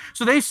nature.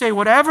 So they say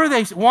whatever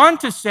they want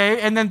to say,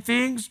 and then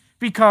things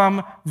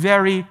become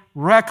very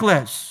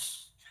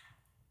reckless.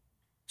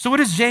 So what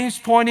is James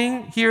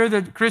pointing here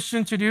the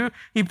Christian to do?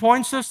 He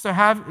points us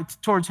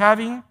towards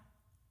having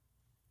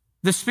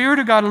the Spirit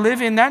of God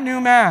live in that new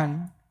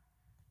man,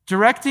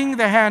 directing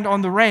the hand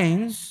on the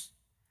reins,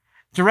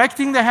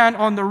 directing the hand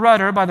on the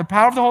rudder by the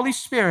power of the Holy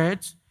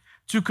Spirit,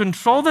 to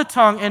control the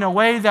tongue in a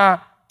way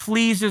that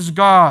pleases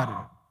God.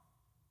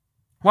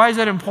 Why is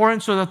that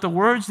important? So that the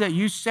words that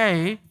you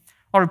say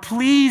are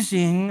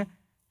pleasing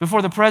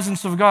before the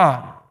presence of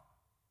God.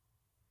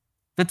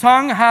 The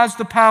tongue has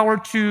the power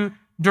to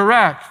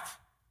direct.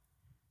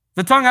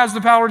 The tongue has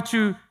the power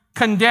to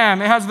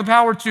condemn. It has the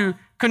power to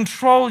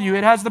control you.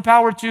 It has the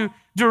power to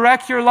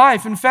direct your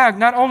life. In fact,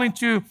 not only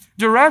to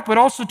direct, but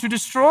also to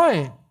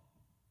destroy.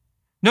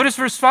 Notice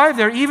verse 5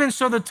 there. Even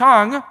so the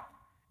tongue,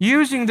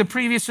 using the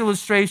previous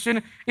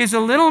illustration, is a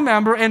little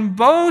member and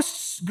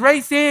boasts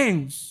great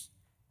things.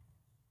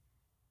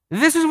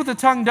 This is what the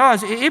tongue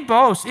does. It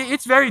boasts.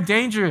 It's very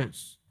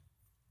dangerous.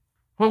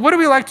 Well, what do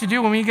we like to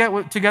do when we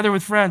get together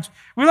with friends?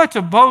 We like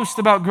to boast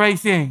about great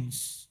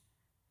things.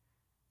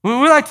 We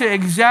like to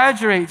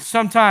exaggerate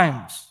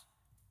sometimes.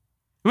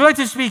 We like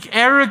to speak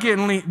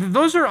arrogantly.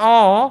 Those are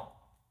all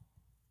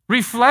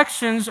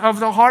reflections of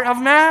the heart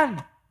of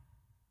man.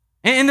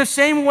 In the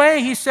same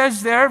way, he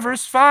says there,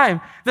 verse 5,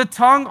 the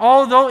tongue,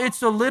 although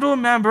it's a little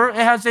member, it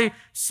has a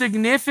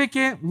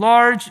significant,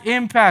 large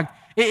impact.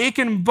 It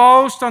can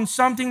boast on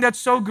something that's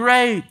so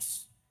great.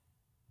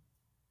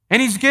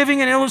 And he's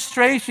giving an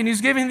illustration.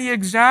 He's giving the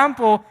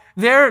example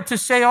there to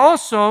say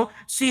also,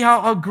 see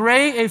how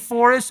a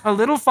forest, a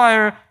little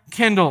fire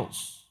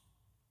kindles.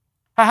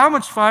 How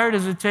much fire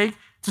does it take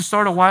to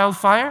start a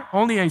wildfire?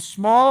 Only a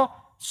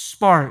small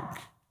spark.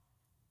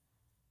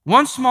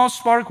 One small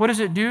spark, what does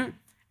it do?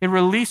 It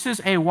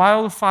releases a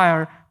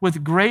wildfire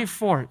with great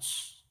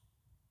force.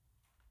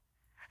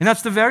 And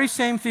that's the very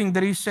same thing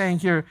that he's saying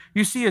here.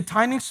 You see, a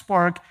tiny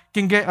spark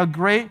can get a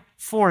great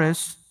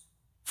forest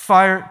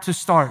fire to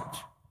start.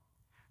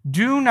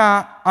 Do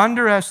not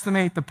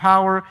underestimate the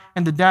power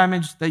and the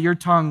damage that your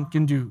tongue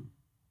can do.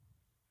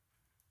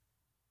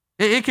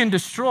 It can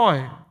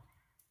destroy.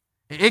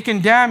 It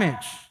can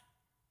damage.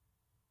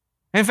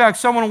 In fact,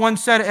 someone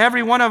once said,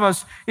 every one of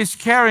us is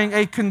carrying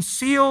a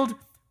concealed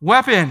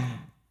weapon.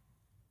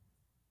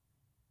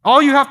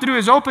 All you have to do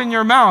is open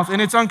your mouth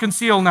and it's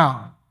unconcealed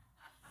now.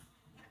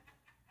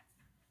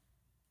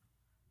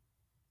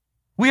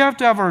 We have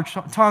to have our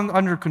tongue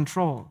under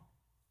control.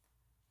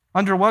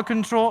 Under what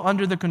control?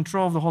 Under the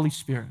control of the Holy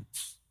Spirit.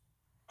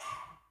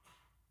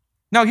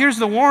 Now here's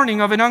the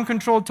warning of an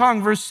uncontrolled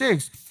tongue, verse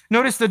 6.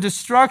 Notice the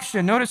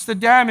destruction, notice the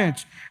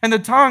damage. And the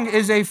tongue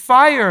is a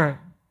fire.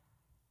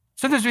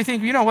 Sometimes we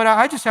think, you know what,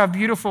 I just have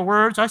beautiful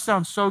words. I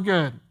sound so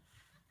good.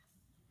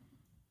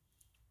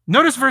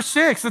 Notice verse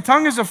 6, the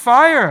tongue is a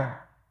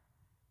fire.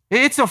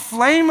 It's a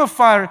flame of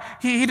fire.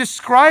 He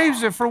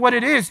describes it for what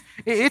it is.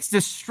 It's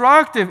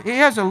destructive. It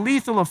has a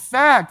lethal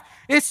effect.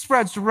 It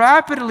spreads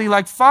rapidly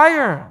like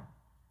fire.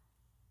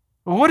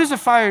 But what does a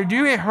fire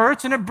do? It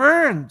hurts and it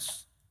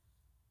burns.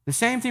 The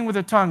same thing with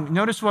the tongue.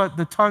 Notice what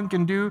the tongue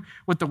can do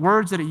with the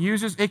words that it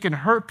uses. It can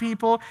hurt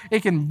people.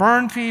 It can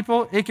burn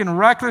people. It can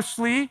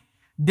recklessly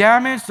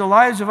damage the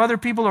lives of other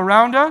people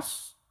around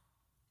us.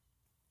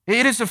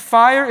 It is a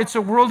fire. It's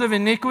a world of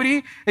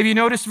iniquity. If you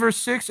notice verse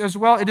 6 as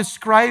well, it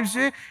describes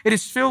it. It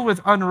is filled with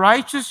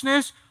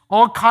unrighteousness,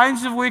 all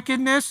kinds of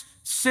wickedness,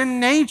 sin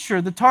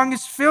nature. The tongue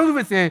is filled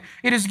with it.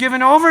 It is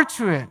given over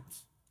to it.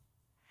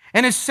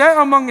 And it's set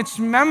among its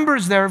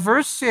members there,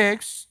 verse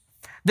 6,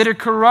 that it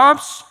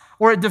corrupts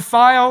or it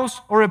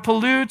defiles or it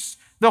pollutes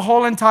the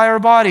whole entire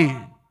body.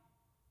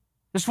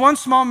 This one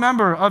small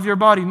member of your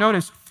body,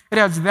 notice, it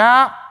has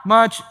that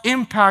much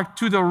impact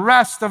to the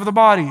rest of the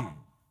body.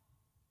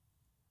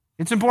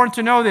 It's important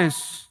to know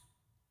this.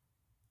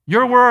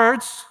 Your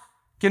words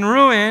can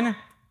ruin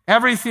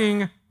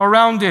everything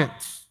around it.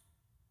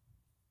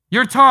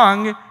 Your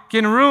tongue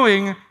can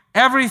ruin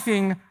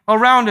everything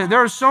around it.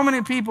 There are so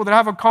many people that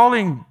have a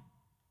calling,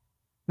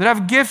 that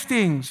have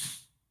giftings,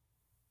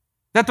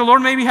 that the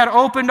Lord maybe had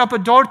opened up a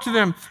door to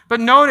them. But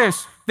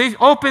notice, they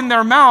opened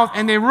their mouth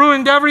and they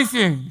ruined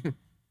everything.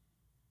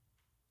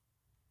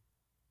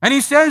 And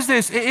he says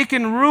this, it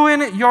can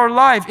ruin your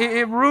life.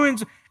 It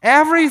ruins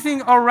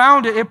everything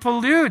around it. It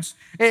pollutes.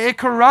 It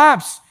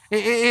corrupts.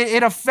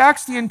 It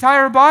affects the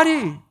entire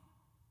body.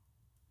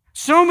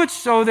 So much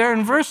so there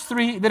in verse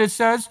 3 that it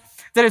says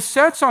that it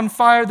sets on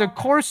fire the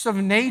course of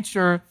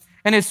nature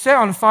and it's set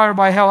on fire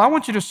by hell. I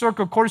want you to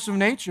circle course of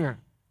nature.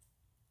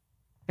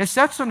 It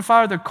sets on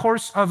fire the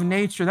course of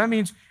nature. That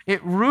means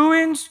it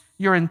ruins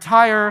your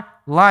entire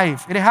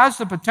life. It has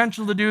the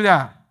potential to do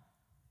that.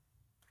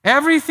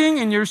 Everything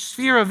in your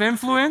sphere of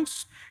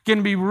influence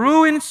can be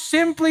ruined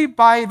simply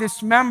by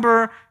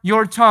dismember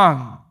your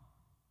tongue.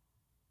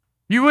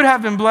 You would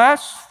have been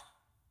blessed.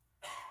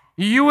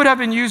 You would have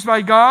been used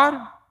by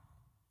God,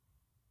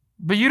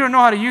 but you don't know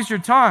how to use your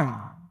tongue.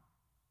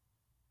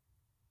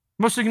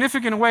 Most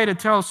significant way to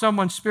tell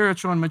someone's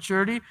spiritual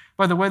immaturity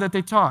by the way that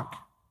they talk.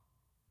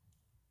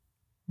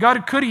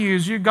 God could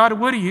use you, God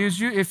would use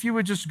you if you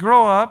would just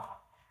grow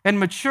up and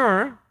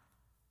mature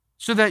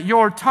so that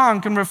your tongue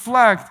can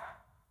reflect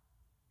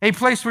a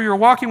place where you're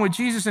walking with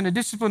Jesus in a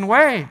disciplined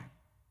way.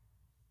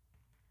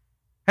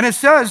 And it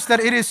says that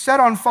it is set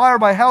on fire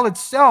by hell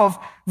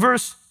itself,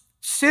 verse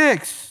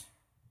 6.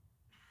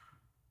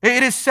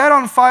 It is set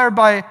on fire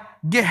by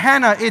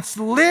Gehenna. It's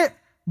lit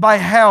by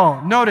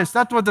hell. Notice,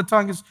 that's what the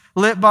tongue is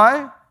lit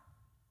by.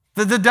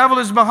 The devil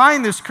is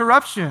behind this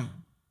corruption.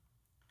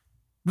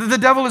 The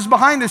devil is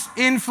behind this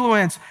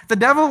influence. The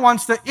devil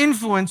wants to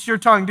influence your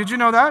tongue. Did you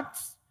know that?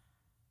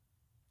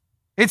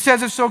 It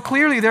says it so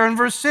clearly there in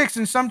verse 6.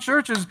 In some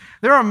churches,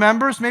 there are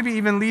members, maybe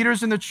even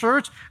leaders in the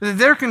church.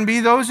 There can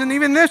be those in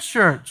even this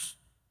church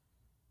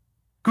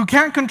who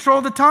can't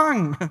control the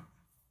tongue.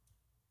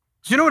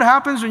 Do you know what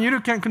happens when you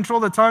can't control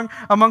the tongue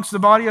amongst the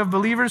body of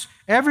believers?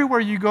 Everywhere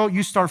you go,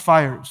 you start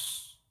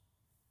fires.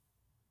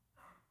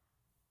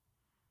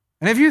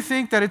 And if you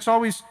think that it's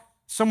always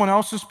someone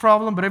else's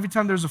problem, but every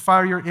time there's a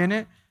fire, you're in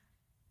it,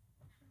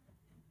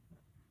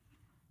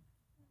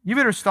 you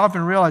better stop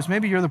and realize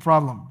maybe you're the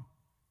problem.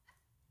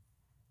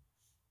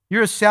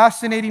 You're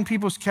assassinating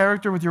people's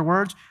character with your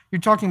words. You're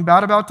talking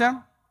bad about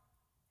them.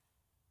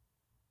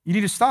 You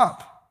need to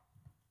stop.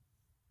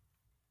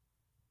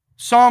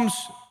 Psalms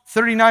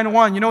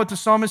 39:1, you know what the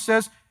psalmist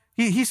says?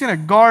 He's going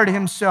to guard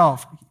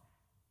himself.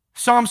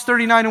 Psalms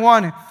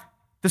 39:1,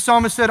 the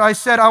psalmist said,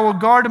 I will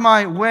guard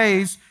my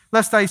ways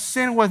lest I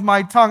sin with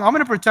my tongue. I'm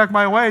going to protect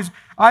my ways.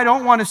 I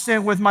don't want to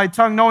sin with my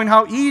tongue, knowing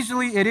how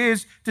easily it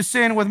is to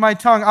sin with my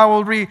tongue. I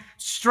will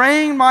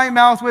restrain my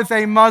mouth with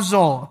a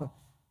muzzle.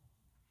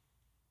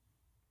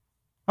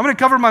 I'm going to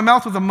cover my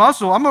mouth with a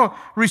muzzle. I'm going to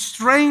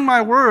restrain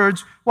my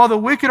words while the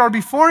wicked are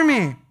before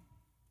me.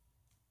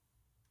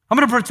 I'm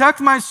going to protect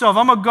myself.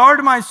 I'm going to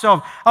guard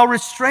myself. I'll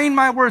restrain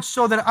my words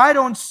so that I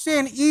don't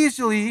sin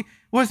easily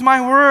with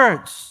my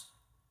words.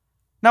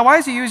 Now, why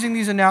is he using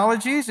these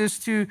analogies? Is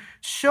to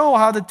show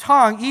how the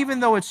tongue,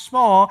 even though it's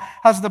small,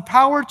 has the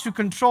power to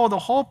control the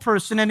whole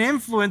person and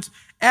influence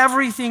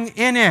everything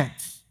in it.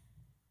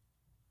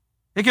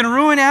 It can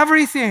ruin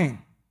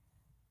everything.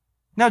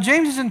 Now,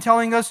 James isn't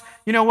telling us,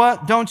 you know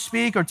what, don't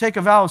speak or take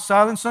a vow of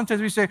silence.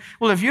 Sometimes we say,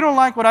 well, if you don't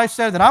like what I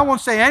said, then I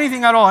won't say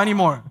anything at all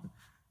anymore.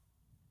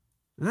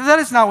 That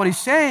is not what he's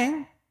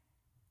saying.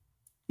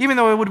 Even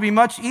though it would be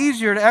much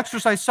easier to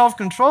exercise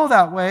self-control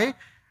that way,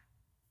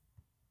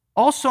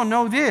 also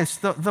know this,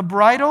 the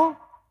bridle,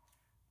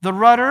 the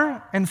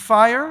rudder, and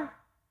fire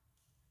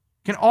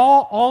can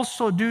all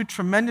also do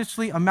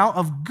tremendously amount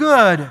of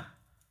good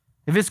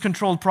if it's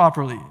controlled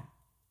properly.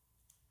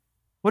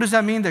 What does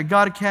that mean? That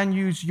God can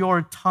use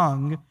your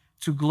tongue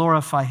to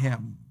glorify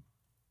Him.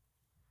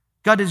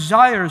 God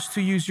desires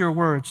to use your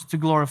words to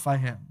glorify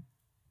Him.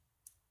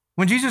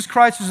 When Jesus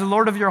Christ is the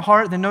Lord of your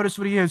heart, then notice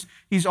what He is.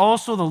 He's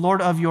also the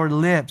Lord of your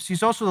lips.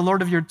 He's also the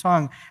Lord of your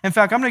tongue. In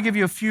fact, I'm going to give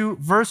you a few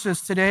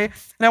verses today,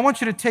 and I want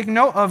you to take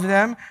note of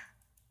them.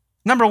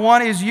 Number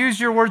one is use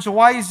your words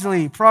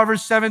wisely.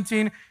 Proverbs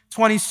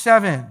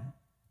 17:27.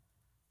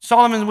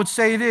 Solomon would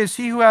say this,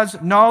 he who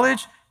has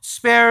knowledge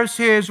spares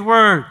his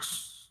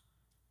words.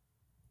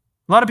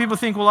 A lot of people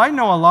think, well, I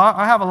know a lot.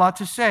 I have a lot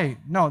to say.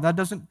 No,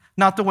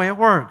 not the way it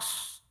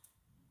works.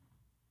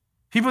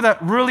 People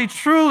that really,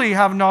 truly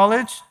have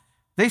knowledge,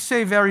 they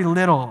say very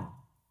little.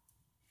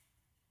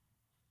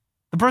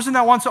 The person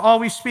that wants to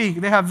always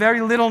speak, they have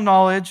very little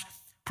knowledge.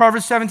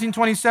 Proverbs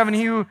 17:27,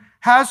 he who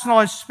has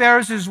knowledge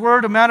spares his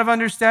word. A man of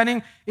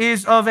understanding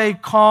is of a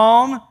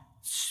calm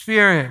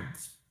spirit.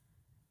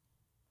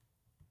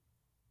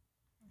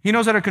 He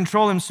knows how to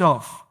control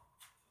himself.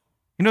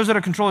 He knows how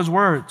to control his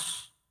words.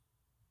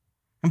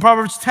 In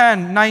Proverbs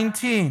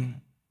 10:19,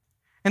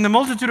 in the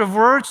multitude of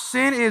words,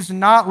 sin is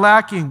not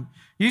lacking.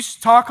 You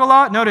talk a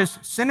lot. Notice,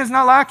 sin is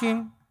not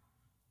lacking.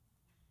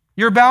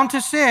 You're bound to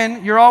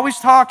sin. You're always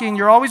talking.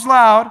 You're always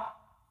loud.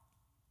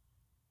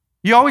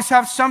 You always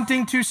have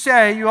something to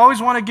say. You always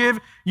want to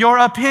give your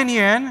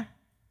opinion.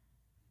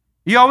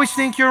 You always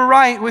think you're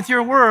right with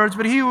your words,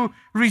 but he who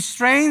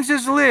restrains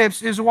his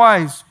lips is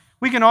wise.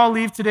 We can all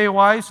leave today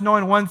wise,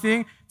 knowing one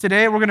thing.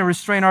 Today, we're going to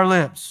restrain our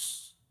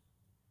lips.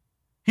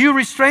 He who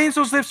restrains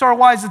those lips are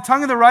wise. The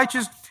tongue of the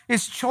righteous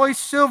is choice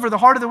silver. The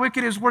heart of the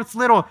wicked is worth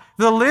little.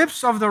 The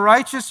lips of the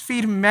righteous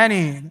feed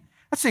many.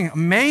 That's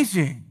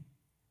amazing.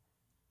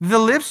 The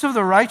lips of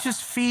the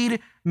righteous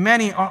feed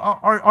many.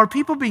 Are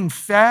people being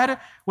fed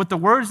with the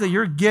words that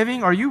you're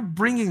giving? Are you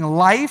bringing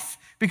life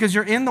because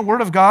you're in the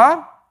Word of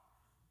God?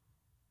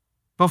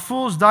 But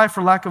fools die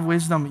for lack of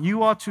wisdom.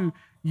 You ought to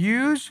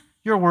use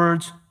your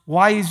words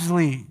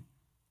wisely.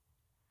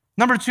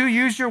 Number two,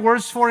 use your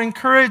words for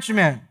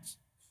encouragement.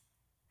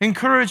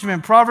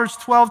 Encouragement, Proverbs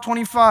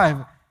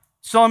 12:25.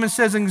 Solomon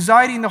says,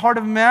 anxiety in the heart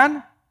of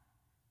man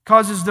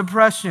causes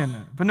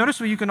depression. But notice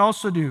what you can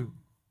also do.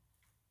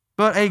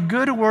 But a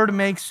good word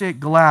makes it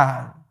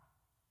glad.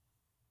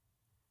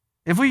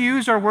 If we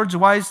use our words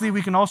wisely,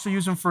 we can also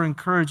use them for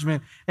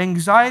encouragement.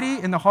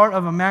 Anxiety in the heart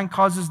of a man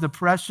causes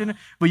depression,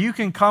 but you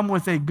can come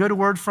with a good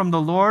word from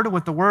the Lord,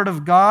 with the word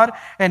of God,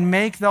 and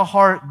make the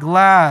heart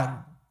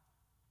glad.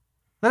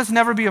 Let us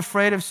never be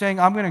afraid of saying,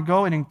 I'm going to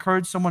go and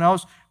encourage someone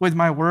else with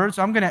my words.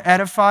 I'm going to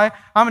edify.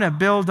 I'm going to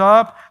build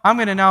up. I'm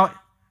going to now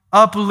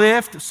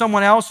uplift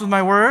someone else with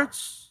my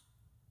words.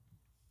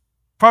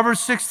 Proverbs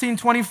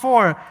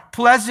 16:24,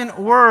 pleasant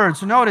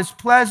words. Notice,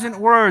 pleasant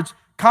words,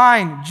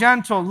 kind,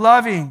 gentle,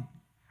 loving,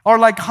 are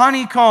like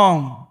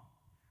honeycomb,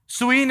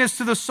 sweetness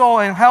to the soul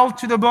and health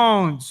to the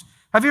bones.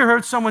 Have you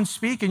heard someone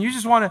speak and you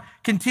just want to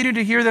continue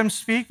to hear them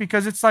speak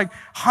because it's like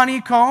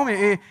honeycomb?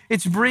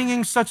 It's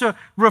bringing such a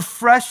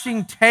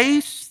refreshing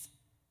taste.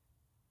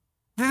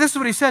 This is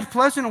what he said.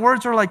 Pleasant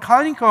words are like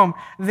honeycomb.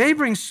 They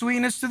bring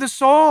sweetness to the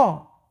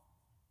soul.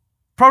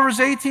 Proverbs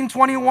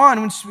 18:21,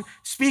 when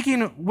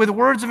speaking with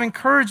words of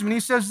encouragement, he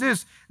says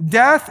this,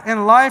 death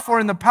and life are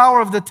in the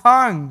power of the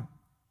tongue,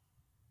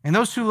 and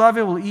those who love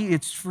it will eat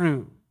its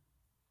fruit.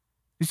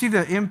 You see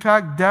the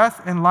impact?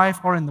 Death and life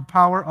are in the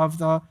power of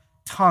the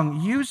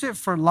tongue. Use it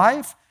for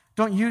life.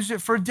 Don't use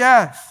it for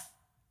death.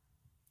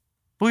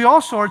 But we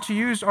also are to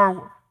use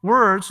our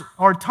words,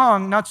 our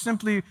tongue, not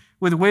simply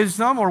with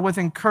wisdom or with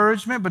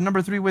encouragement, but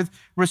number 3, with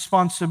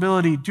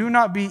responsibility. Do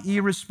not be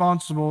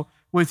irresponsible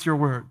with your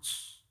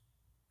words.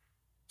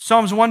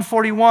 Psalms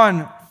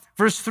 141,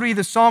 verse 3,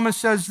 the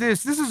psalmist says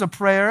this. This is a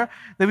prayer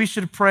that we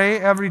should pray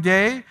every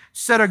day.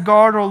 Set a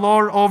guard, O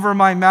Lord, over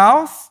my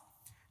mouth.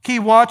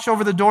 Keep watch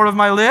over the door of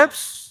my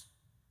lips.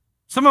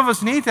 Some of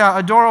us need that,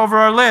 a door over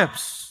our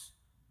lips.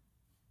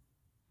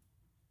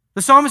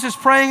 The psalmist is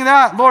praying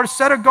that, Lord,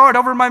 set a guard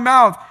over my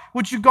mouth.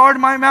 Would you guard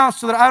my mouth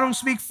so that I don't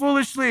speak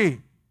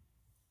foolishly?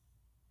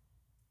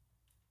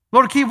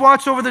 Lord, keep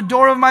watch over the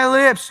door of my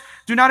lips.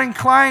 Do not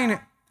incline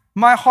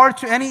my heart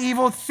to any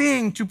evil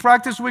thing, to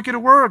practice wicked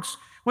works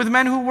with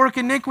men who work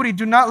iniquity.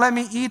 Do not let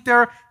me eat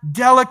their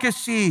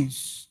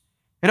delicacies.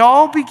 It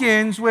all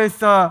begins with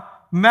the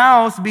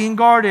mouth being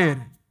guarded,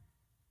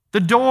 the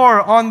door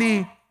on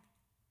the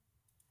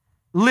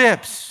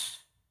lips.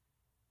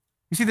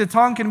 You see, the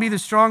tongue can be the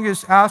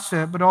strongest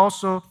asset, but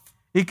also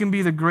it can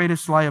be the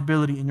greatest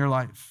liability in your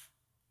life.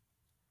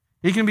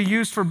 It can be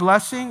used for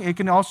blessing. It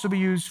can also be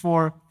used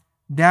for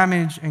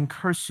damage and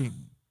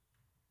cursing.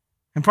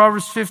 In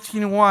Proverbs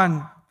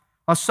 15:1,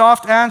 a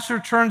soft answer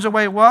turns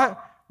away what?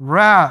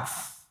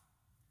 Wrath.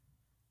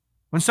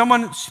 When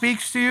someone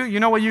speaks to you,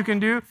 you know what you can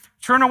do?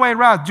 Turn away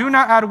wrath. Do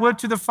not add wood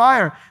to the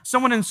fire.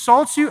 Someone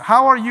insults you,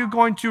 how are you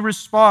going to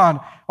respond?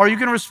 Are you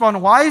going to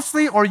respond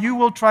wisely, or you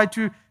will try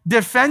to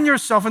defend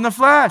yourself in the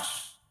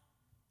flesh?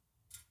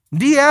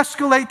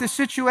 De-escalate the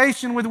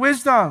situation with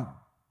wisdom.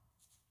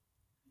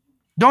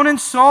 Don't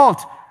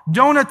insult.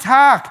 Don't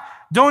attack.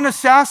 Don't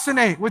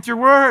assassinate with your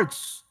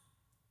words.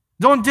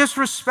 Don't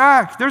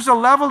disrespect. There's a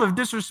level of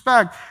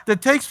disrespect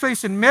that takes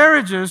place in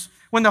marriages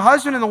when the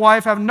husband and the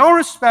wife have no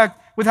respect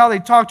with how they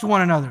talk to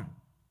one another.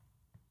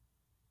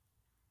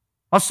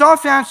 A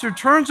soft answer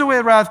turns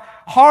away wrath.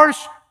 Harsh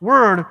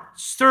word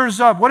stirs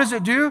up. What does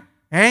it do?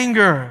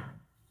 Anger.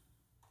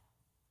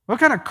 What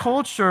kind of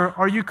culture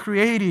are you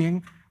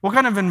creating? What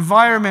kind of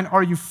environment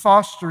are you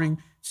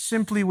fostering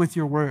simply with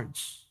your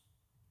words?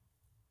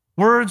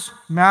 Words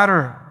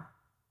matter.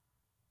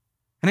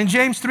 And in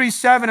James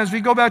 3:7, as we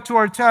go back to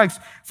our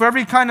text, for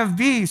every kind of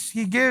beast,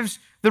 he gives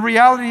the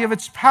reality of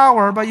its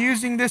power by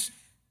using this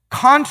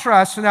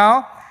contrast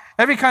now.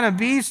 Every kind of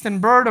beast and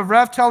bird, of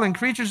reptile and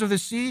creatures of the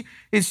sea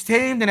is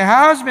tamed and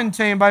has been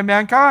tamed by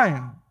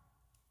mankind.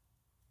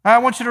 I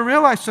want you to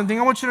realize something.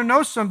 I want you to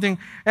know something.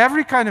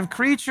 Every kind of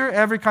creature,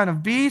 every kind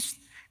of beast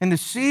in the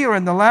sea or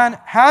in the land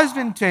has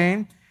been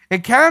tamed.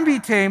 It can be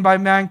tamed by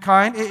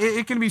mankind.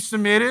 It can be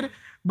submitted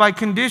by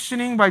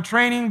conditioning, by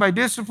training, by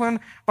discipline,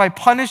 by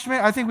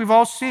punishment. I think we've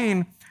all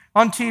seen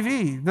on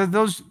TV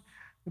those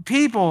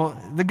people,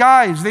 the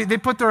guys, they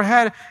put their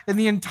head in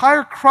the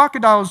entire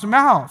crocodile's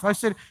mouth. I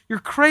said, you're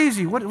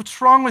crazy.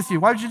 What's wrong with you?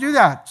 Why would you do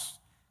that?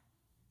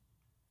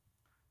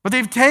 But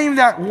they've tamed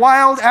that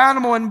wild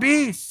animal and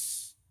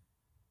beast.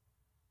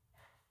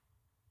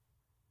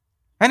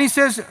 And he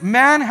says,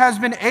 man has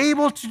been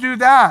able to do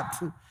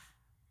that.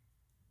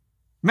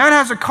 Man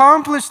has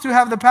accomplished to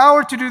have the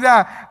power to do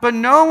that, but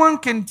no one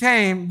can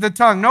tame the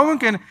tongue. No one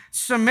can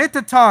submit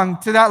the tongue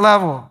to that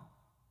level.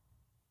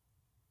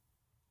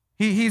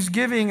 He's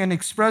giving and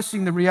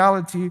expressing the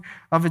reality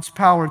of its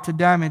power to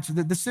damage,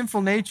 the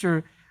sinful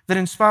nature that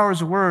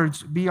inspires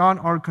words beyond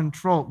our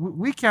control.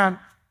 We can't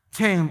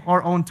tame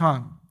our own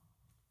tongue.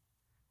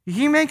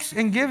 He makes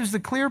and gives the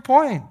clear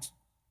point.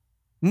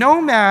 No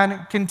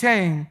man can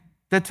tame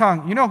the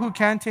tongue. You know who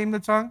can tame the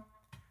tongue?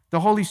 The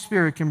Holy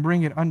Spirit can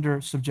bring it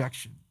under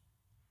subjection.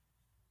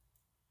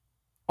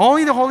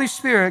 Only the Holy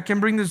Spirit can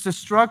bring this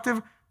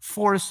destructive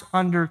force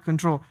under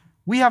control.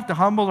 We have to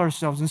humble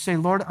ourselves and say,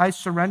 Lord, I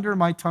surrender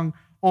my tongue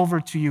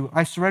over to you.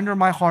 I surrender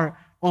my heart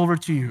over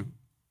to you.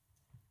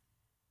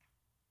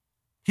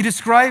 He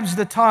describes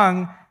the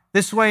tongue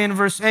this way in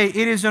verse 8.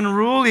 It is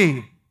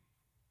unruly.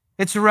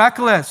 It's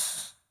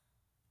reckless.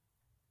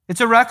 It's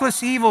a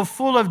reckless evil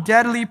full of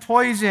deadly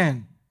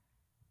poison.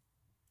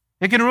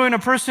 It can ruin a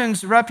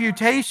person's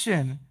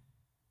reputation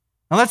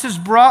unless it's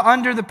brought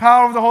under the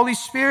power of the Holy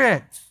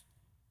Spirit.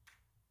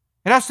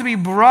 It has to be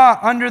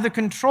brought under the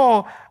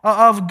control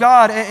of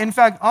God. In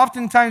fact,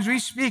 oftentimes we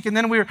speak and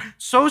then we're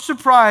so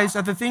surprised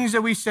at the things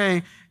that we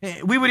say,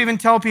 we would even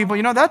tell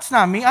people, that's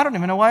not me. I don't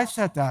even know why I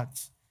said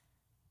that.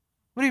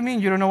 What do you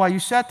mean you don't know why you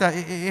said that?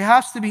 It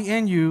has to be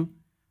in you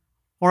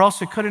or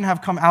else it couldn't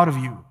have come out of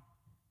you.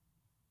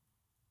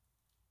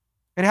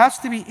 It has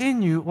to be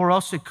in you or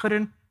else it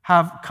couldn't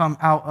have come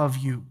out of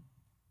you.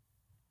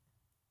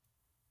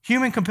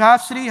 Human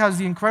capacity has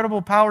the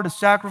incredible power to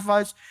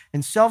sacrifice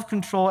and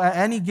self-control at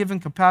any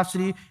given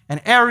capacity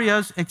and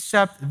areas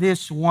except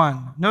this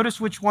one. Notice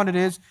which one it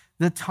is,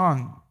 the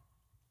tongue.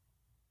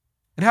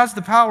 It has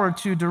the power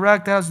to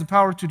direct, it has the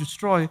power to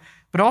destroy,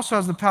 but also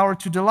has the power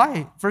to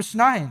delight. Verse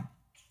 9.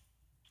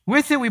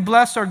 With it we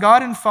bless our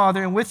God and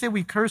Father, and with it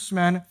we curse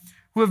men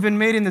who have been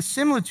made in the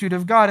similitude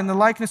of God, in the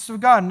likeness of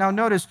God. Now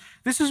notice,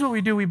 this is what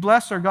we do. We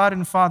bless our God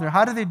and Father.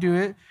 How do they do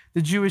it?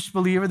 The Jewish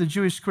believer, the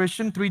Jewish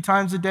Christian, 3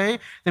 times a day,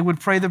 they would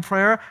pray the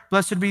prayer,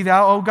 blessed be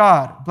thou, O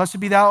God. Blessed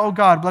be thou, O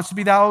God. Blessed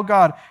be thou, O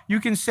God.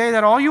 You can say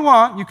that all you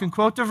want. You can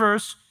quote the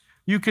verse.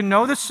 You can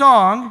know the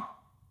song.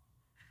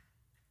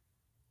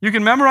 You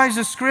can memorize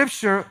the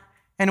scripture.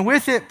 And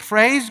with it,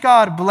 praise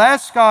God,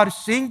 bless God,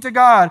 sing to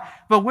God.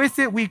 But with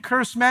it, we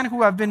curse men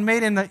who have been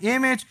made in the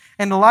image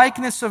and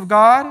likeness of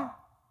God.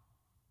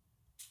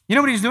 You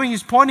know what he's doing?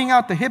 He's pointing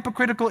out the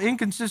hypocritical,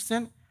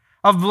 inconsistent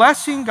of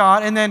blessing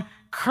God and then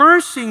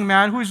cursing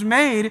man who's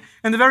made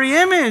in the very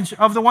image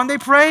of the one they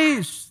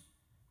praise.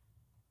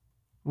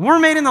 We're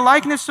made in the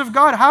likeness of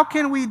God. How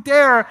can we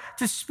dare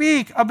to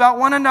speak about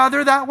one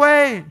another that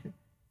way?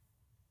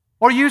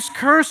 Or use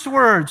curse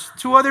words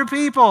to other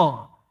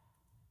people?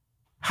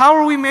 How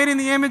are we made in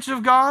the image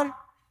of God?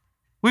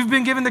 We've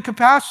been given the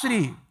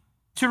capacity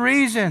to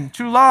reason,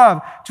 to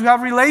love, to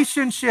have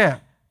relationship.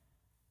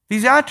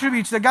 These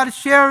attributes that God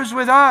shares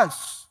with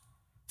us.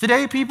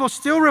 Today, people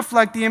still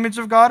reflect the image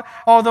of God,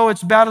 although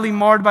it's badly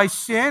marred by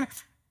sin.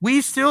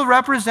 We still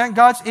represent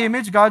God's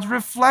image, God's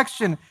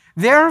reflection.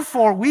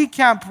 Therefore, we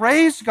can't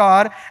praise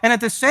God and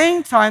at the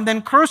same time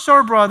then curse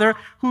our brother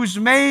who's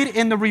made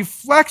in the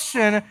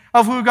reflection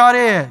of who God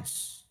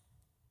is.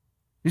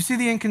 You see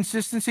the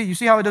inconsistency? You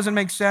see how it doesn't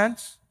make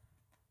sense?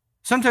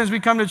 Sometimes we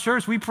come to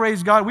church, we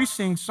praise God, we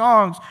sing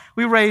songs,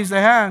 we raise the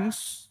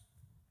hands.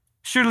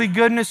 Surely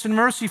goodness and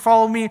mercy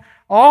follow me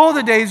all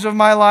the days of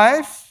my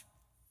life.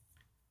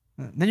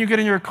 Then you get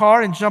in your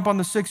car and jump on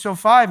the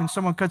 605 and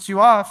someone cuts you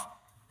off.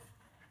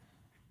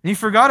 And you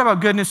forgot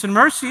about goodness and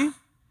mercy.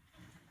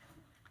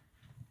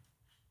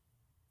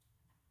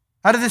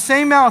 Out of the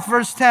same mouth,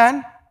 verse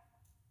 10,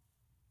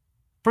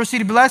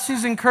 proceed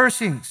blessings and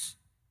cursings.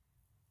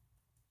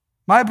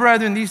 My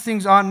brethren, these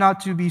things ought not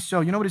to be so.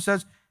 You know what it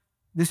says?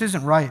 This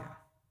isn't right.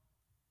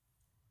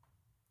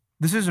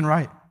 This isn't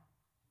right.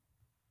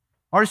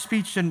 Our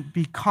speech should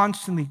be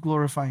constantly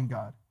glorifying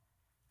God.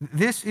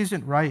 This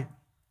isn't right.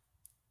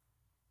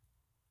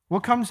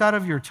 What comes out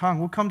of your tongue?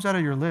 What comes out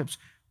of your lips?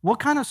 What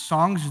kind of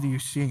songs do you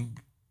sing?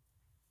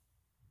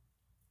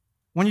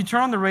 When you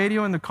turn on the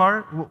radio in the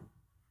car,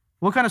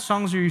 what kind of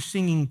songs are you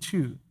singing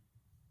to?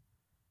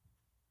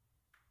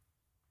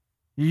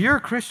 You're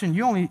a Christian,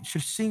 you only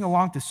should sing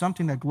along to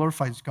something that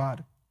glorifies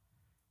God.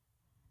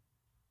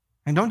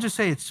 And don't just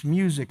say it's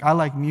music. I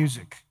like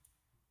music.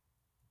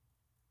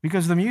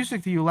 Because the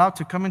music that you allow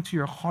to come into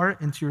your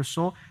heart, into your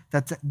soul,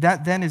 that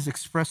then is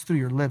expressed through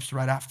your lips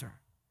right after.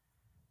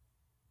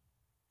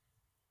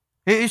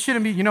 It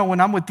shouldn't be, when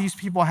I'm with these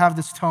people, I have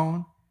this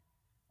tone.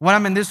 When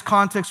I'm in this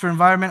context or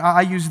environment,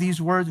 I use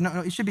these words.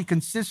 No, it should be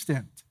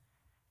consistent.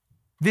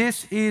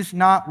 This is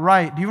not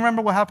right. Do you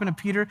remember what happened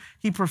to Peter?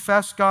 He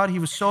professed God. He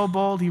was so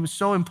bold. He was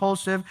so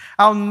impulsive.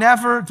 I'll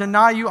never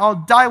deny you. I'll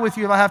die with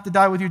you if I have to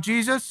die with you.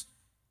 Jesus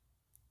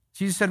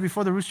said,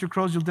 before the rooster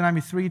crows, you'll deny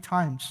me 3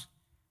 times.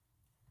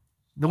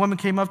 The woman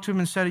came up to him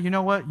and said, you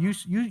know what? You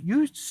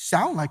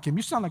sound like him.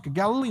 You sound like a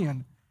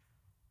Galilean.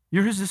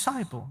 You're his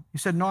disciple. He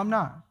said, no, I'm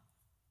not.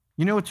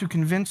 You know what, to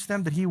convince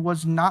them that he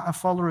was not a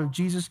follower of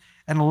Jesus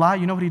and lie,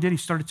 you know what he did? He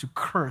started to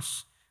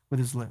curse with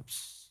his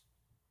lips.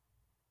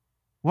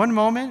 One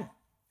moment,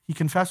 he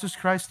confesses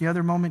Christ. The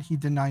other moment, he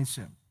denies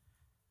him.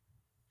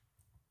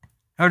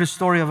 I heard a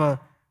story of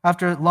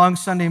after a long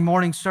Sunday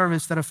morning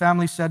service that a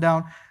family sat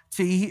down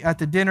to eat at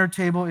the dinner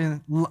table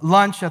in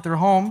lunch at their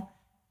home.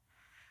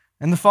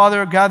 And the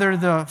father gathered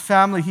the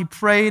family. He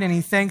prayed and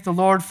he thanked the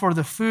Lord for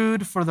the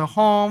food, for the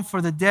home,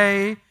 for the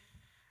day.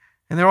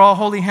 And they're all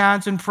holding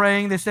hands and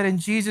praying. They said, in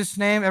Jesus'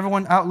 name,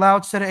 everyone out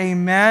loud said,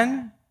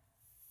 amen.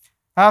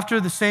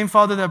 After, the same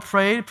father that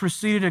prayed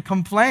proceeded to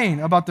complain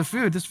about the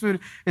food. This food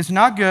is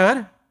not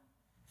good.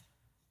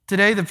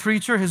 Today, the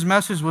preacher, his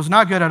message was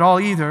not good at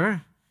all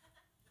either.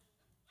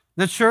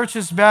 The church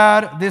is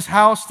bad. This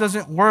house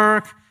doesn't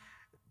work.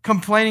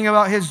 Complaining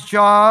about his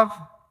job.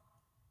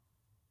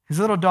 His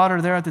little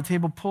daughter there at the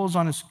table pulls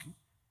on his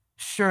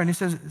shirt and he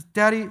says,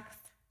 Daddy,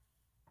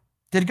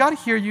 did God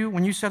hear you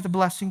when you said the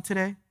blessing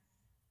today?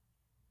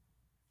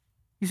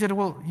 He said,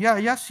 well,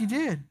 yes, he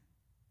did.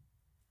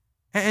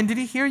 And did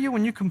he hear you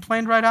when you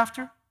complained right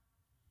after?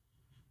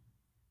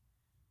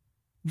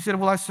 He said,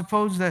 well, I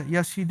suppose that,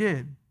 yes, he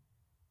did.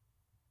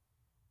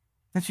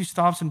 Then she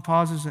stops and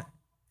pauses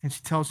and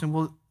she tells him,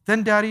 well,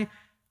 then, Daddy,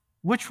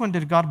 which one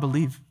did God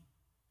believe?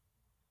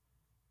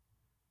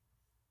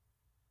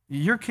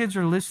 Your kids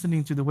are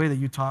listening to the way that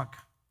you talk.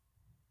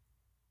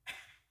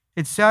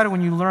 It's sad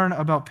when you learn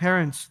about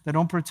parents that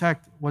don't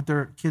protect what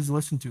their kids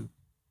listen to,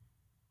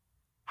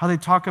 how they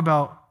talk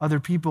about other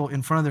people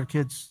in front of their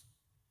kids.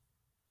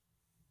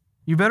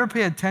 You better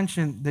pay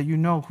attention that you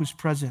know who's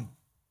present.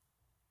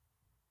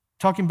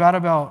 Talking bad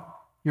about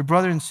your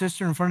brother and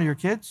sister in front of your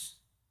kids,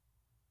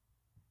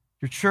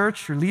 your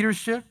church, your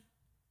leadership,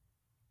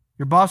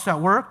 your boss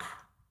at work.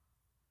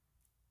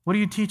 What are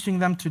you teaching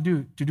them to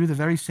do? To do the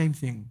very same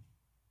thing.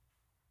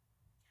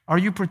 Are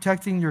you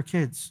protecting your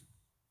kids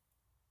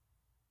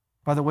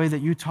by the way that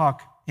you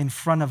talk in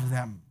front of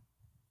them?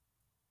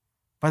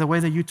 By the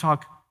way that you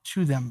talk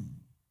to them?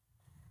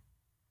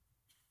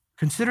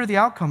 Consider the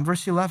outcome,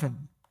 verse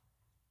 11.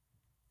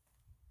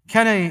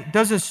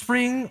 Does a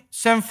spring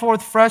send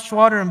forth fresh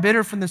water and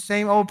bitter from the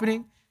same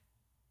opening?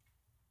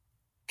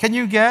 Can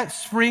you get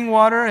spring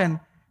water and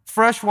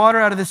fresh water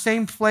out of the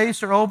same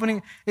place or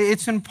opening?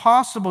 It's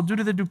impossible due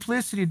to the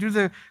duplicity, due to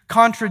the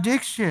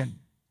contradiction.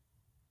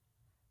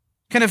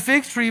 Can a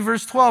fig tree,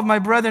 verse 12, my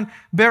brethren,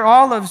 bear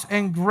olives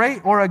and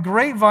a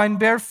grapevine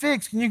bear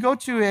figs? Can you go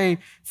to a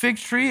fig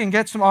tree and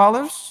get some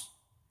olives?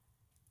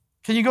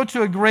 Can you go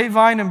to a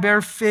grapevine and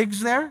bear figs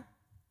there?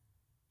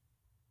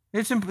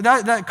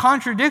 That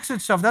contradicts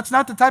itself. That's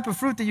not the type of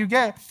fruit that you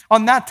get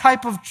on that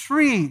type of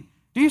tree.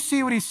 Do you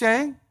see what he's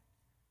saying?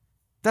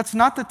 That's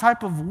not the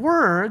type of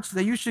words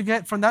that you should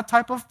get from that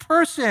type of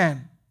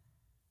person.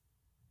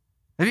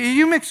 If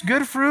you mix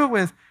good fruit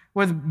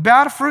with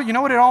bad fruit, you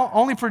know what it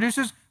only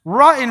produces?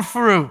 Rotten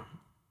fruit.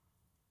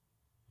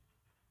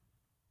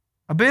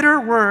 Bitter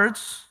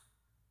words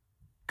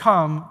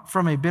come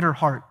from a bitter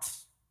heart.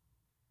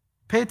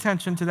 Pay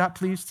attention to that,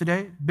 please,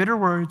 today. Bitter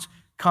words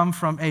come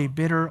from a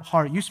bitter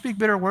heart. You speak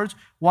bitter words.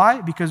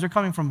 Why? Because they're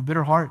coming from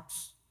bitter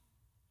hearts.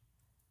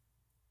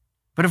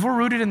 But if we're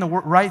rooted in the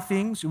right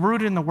things, we're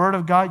rooted in the Word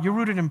of God, you're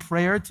rooted in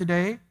prayer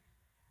today,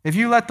 if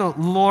you let the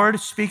Lord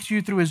speak to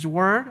you through His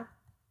Word,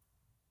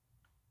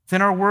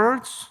 then our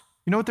words,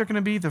 you know what they're going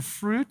to be? The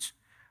fruit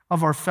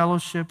of our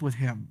fellowship with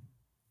Him.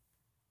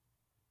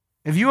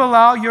 If you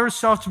allow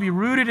yourself to be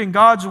rooted in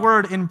God's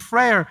Word in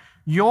prayer,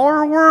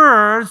 your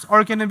words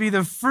are going to be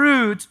the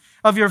fruit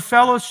of your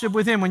fellowship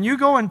with Him. When you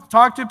go and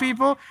talk to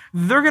people,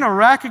 they're going to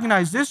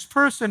recognize this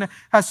person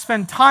has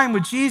spent time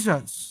with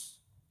Jesus.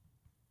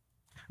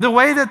 The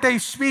way that they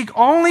speak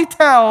only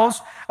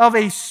tells of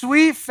a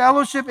sweet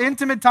fellowship,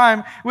 intimate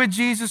time with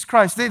Jesus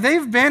Christ.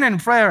 They've been in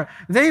prayer.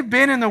 They've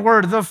been in the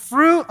Word. The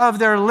fruit of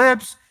their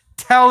lips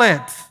tell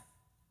it.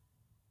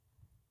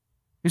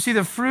 You see,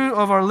 the fruit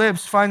of our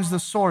lips finds the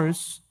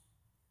source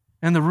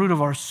and the root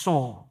of our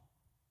soul.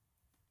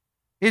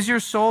 Is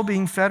your soul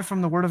being fed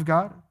from the Word of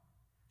God?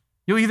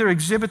 You'll either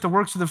exhibit the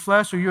works of the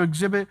flesh or you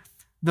exhibit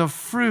the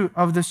fruit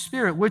of the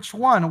Spirit. Which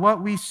one?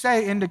 What we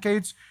say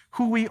indicates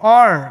who we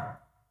are.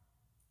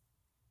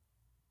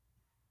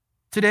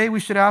 Today we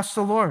should ask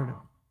the Lord,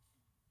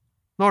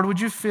 Lord, would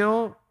you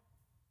fill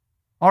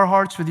our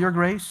hearts with your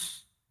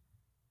grace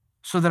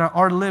so that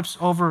our lips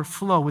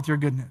overflow with your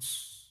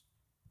goodness?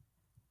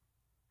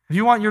 If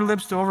you want your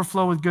lips to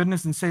overflow with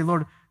goodness, then say,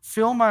 Lord,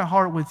 fill my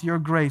heart with your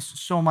grace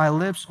so my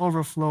lips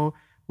overflow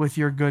with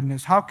your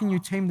goodness. How can you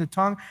tame the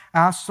tongue?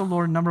 Ask the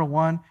Lord, number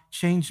one,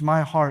 change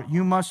my heart.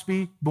 You must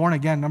be born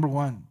again, number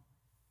one.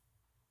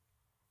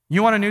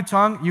 You want a new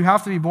tongue? You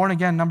have to be born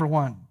again, number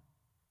one.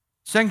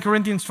 2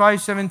 Corinthians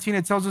 5:17,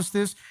 it tells us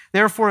this,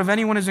 therefore, if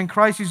anyone is in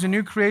Christ, he's a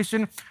new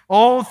creation.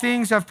 All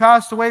things have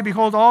passed away.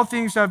 Behold, all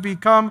things have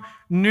become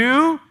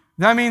new.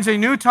 That means a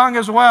new tongue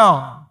as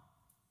well.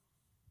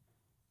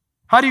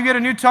 How do you get a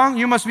new tongue?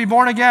 You must be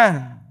born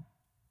again.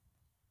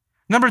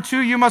 Number two,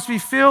 you must be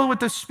filled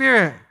with the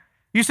Spirit.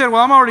 You said,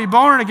 well, I'm already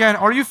born again.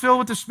 Are you filled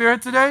with the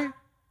Spirit today?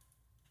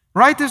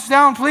 Write this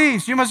down,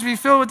 please. You must be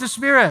filled with the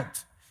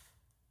Spirit.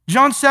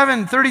 John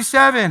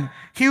 7:37,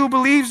 he who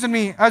believes in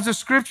me, as the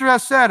scripture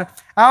has said,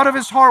 out of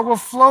his heart will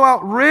flow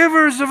out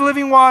rivers of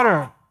living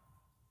water.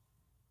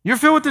 You're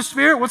filled with the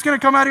Spirit. What's going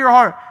to come out of your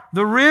heart?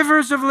 The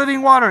rivers of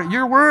living water.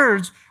 Your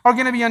words are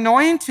going to be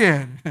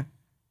anointed.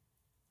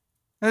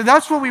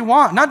 That's what we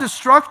want. Not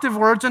destructive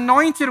words,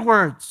 anointed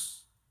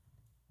words.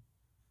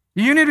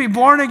 You need to be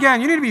born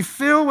again. You need to be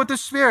filled with the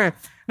Spirit.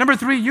 Number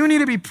three, you need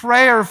to be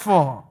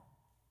prayerful.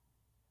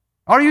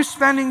 Are you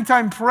spending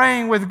time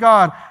praying with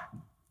God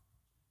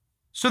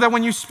so that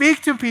when you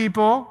speak to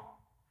people,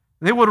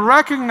 they would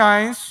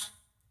recognize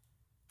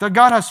that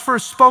God has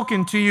first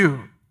spoken to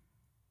you?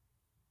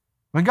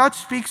 When God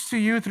speaks to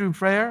you through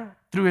prayer,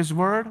 through His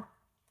Word,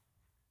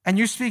 and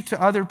you speak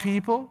to other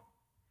people,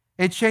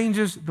 it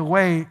changes the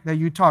way that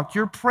you talk.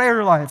 Your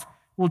prayer life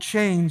will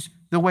change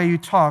the way you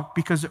talk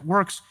because it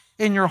works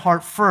in your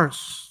heart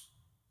first.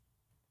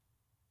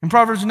 In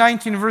Proverbs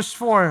 19, verse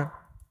 4,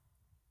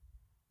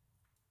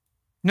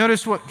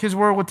 notice what his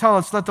word will tell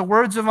us. Let the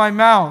words of my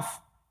mouth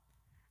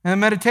and the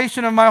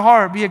meditation of my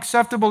heart be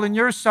acceptable in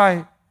your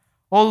sight,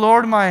 O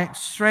Lord, my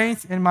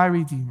strength and my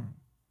Redeemer.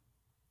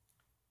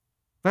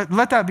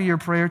 Let that be your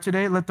prayer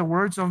today. Let the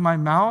words of my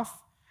mouth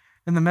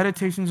and the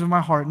meditations of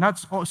my heart, not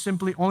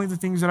simply only the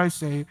things that I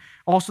say,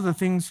 also the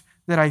things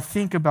that I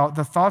think about,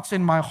 the thoughts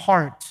in my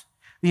heart,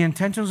 the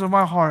intentions of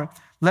my heart,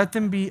 let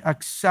them be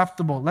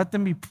acceptable. Let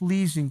them be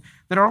pleasing.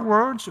 That our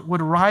words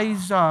would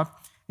rise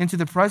up into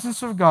the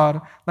presence of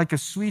God like a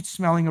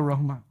sweet-smelling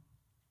aroma.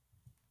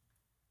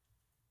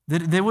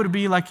 That they would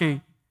be like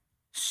a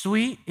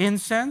sweet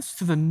incense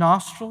to the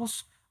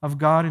nostrils of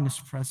God in his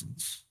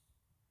presence.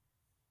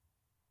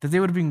 That they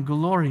would bring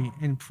glory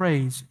and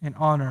praise and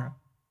honor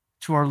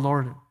to our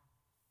Lord,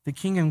 the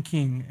King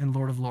and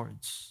Lord of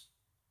Lords.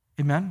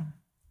 Amen.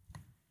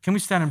 Can we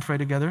stand and pray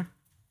together?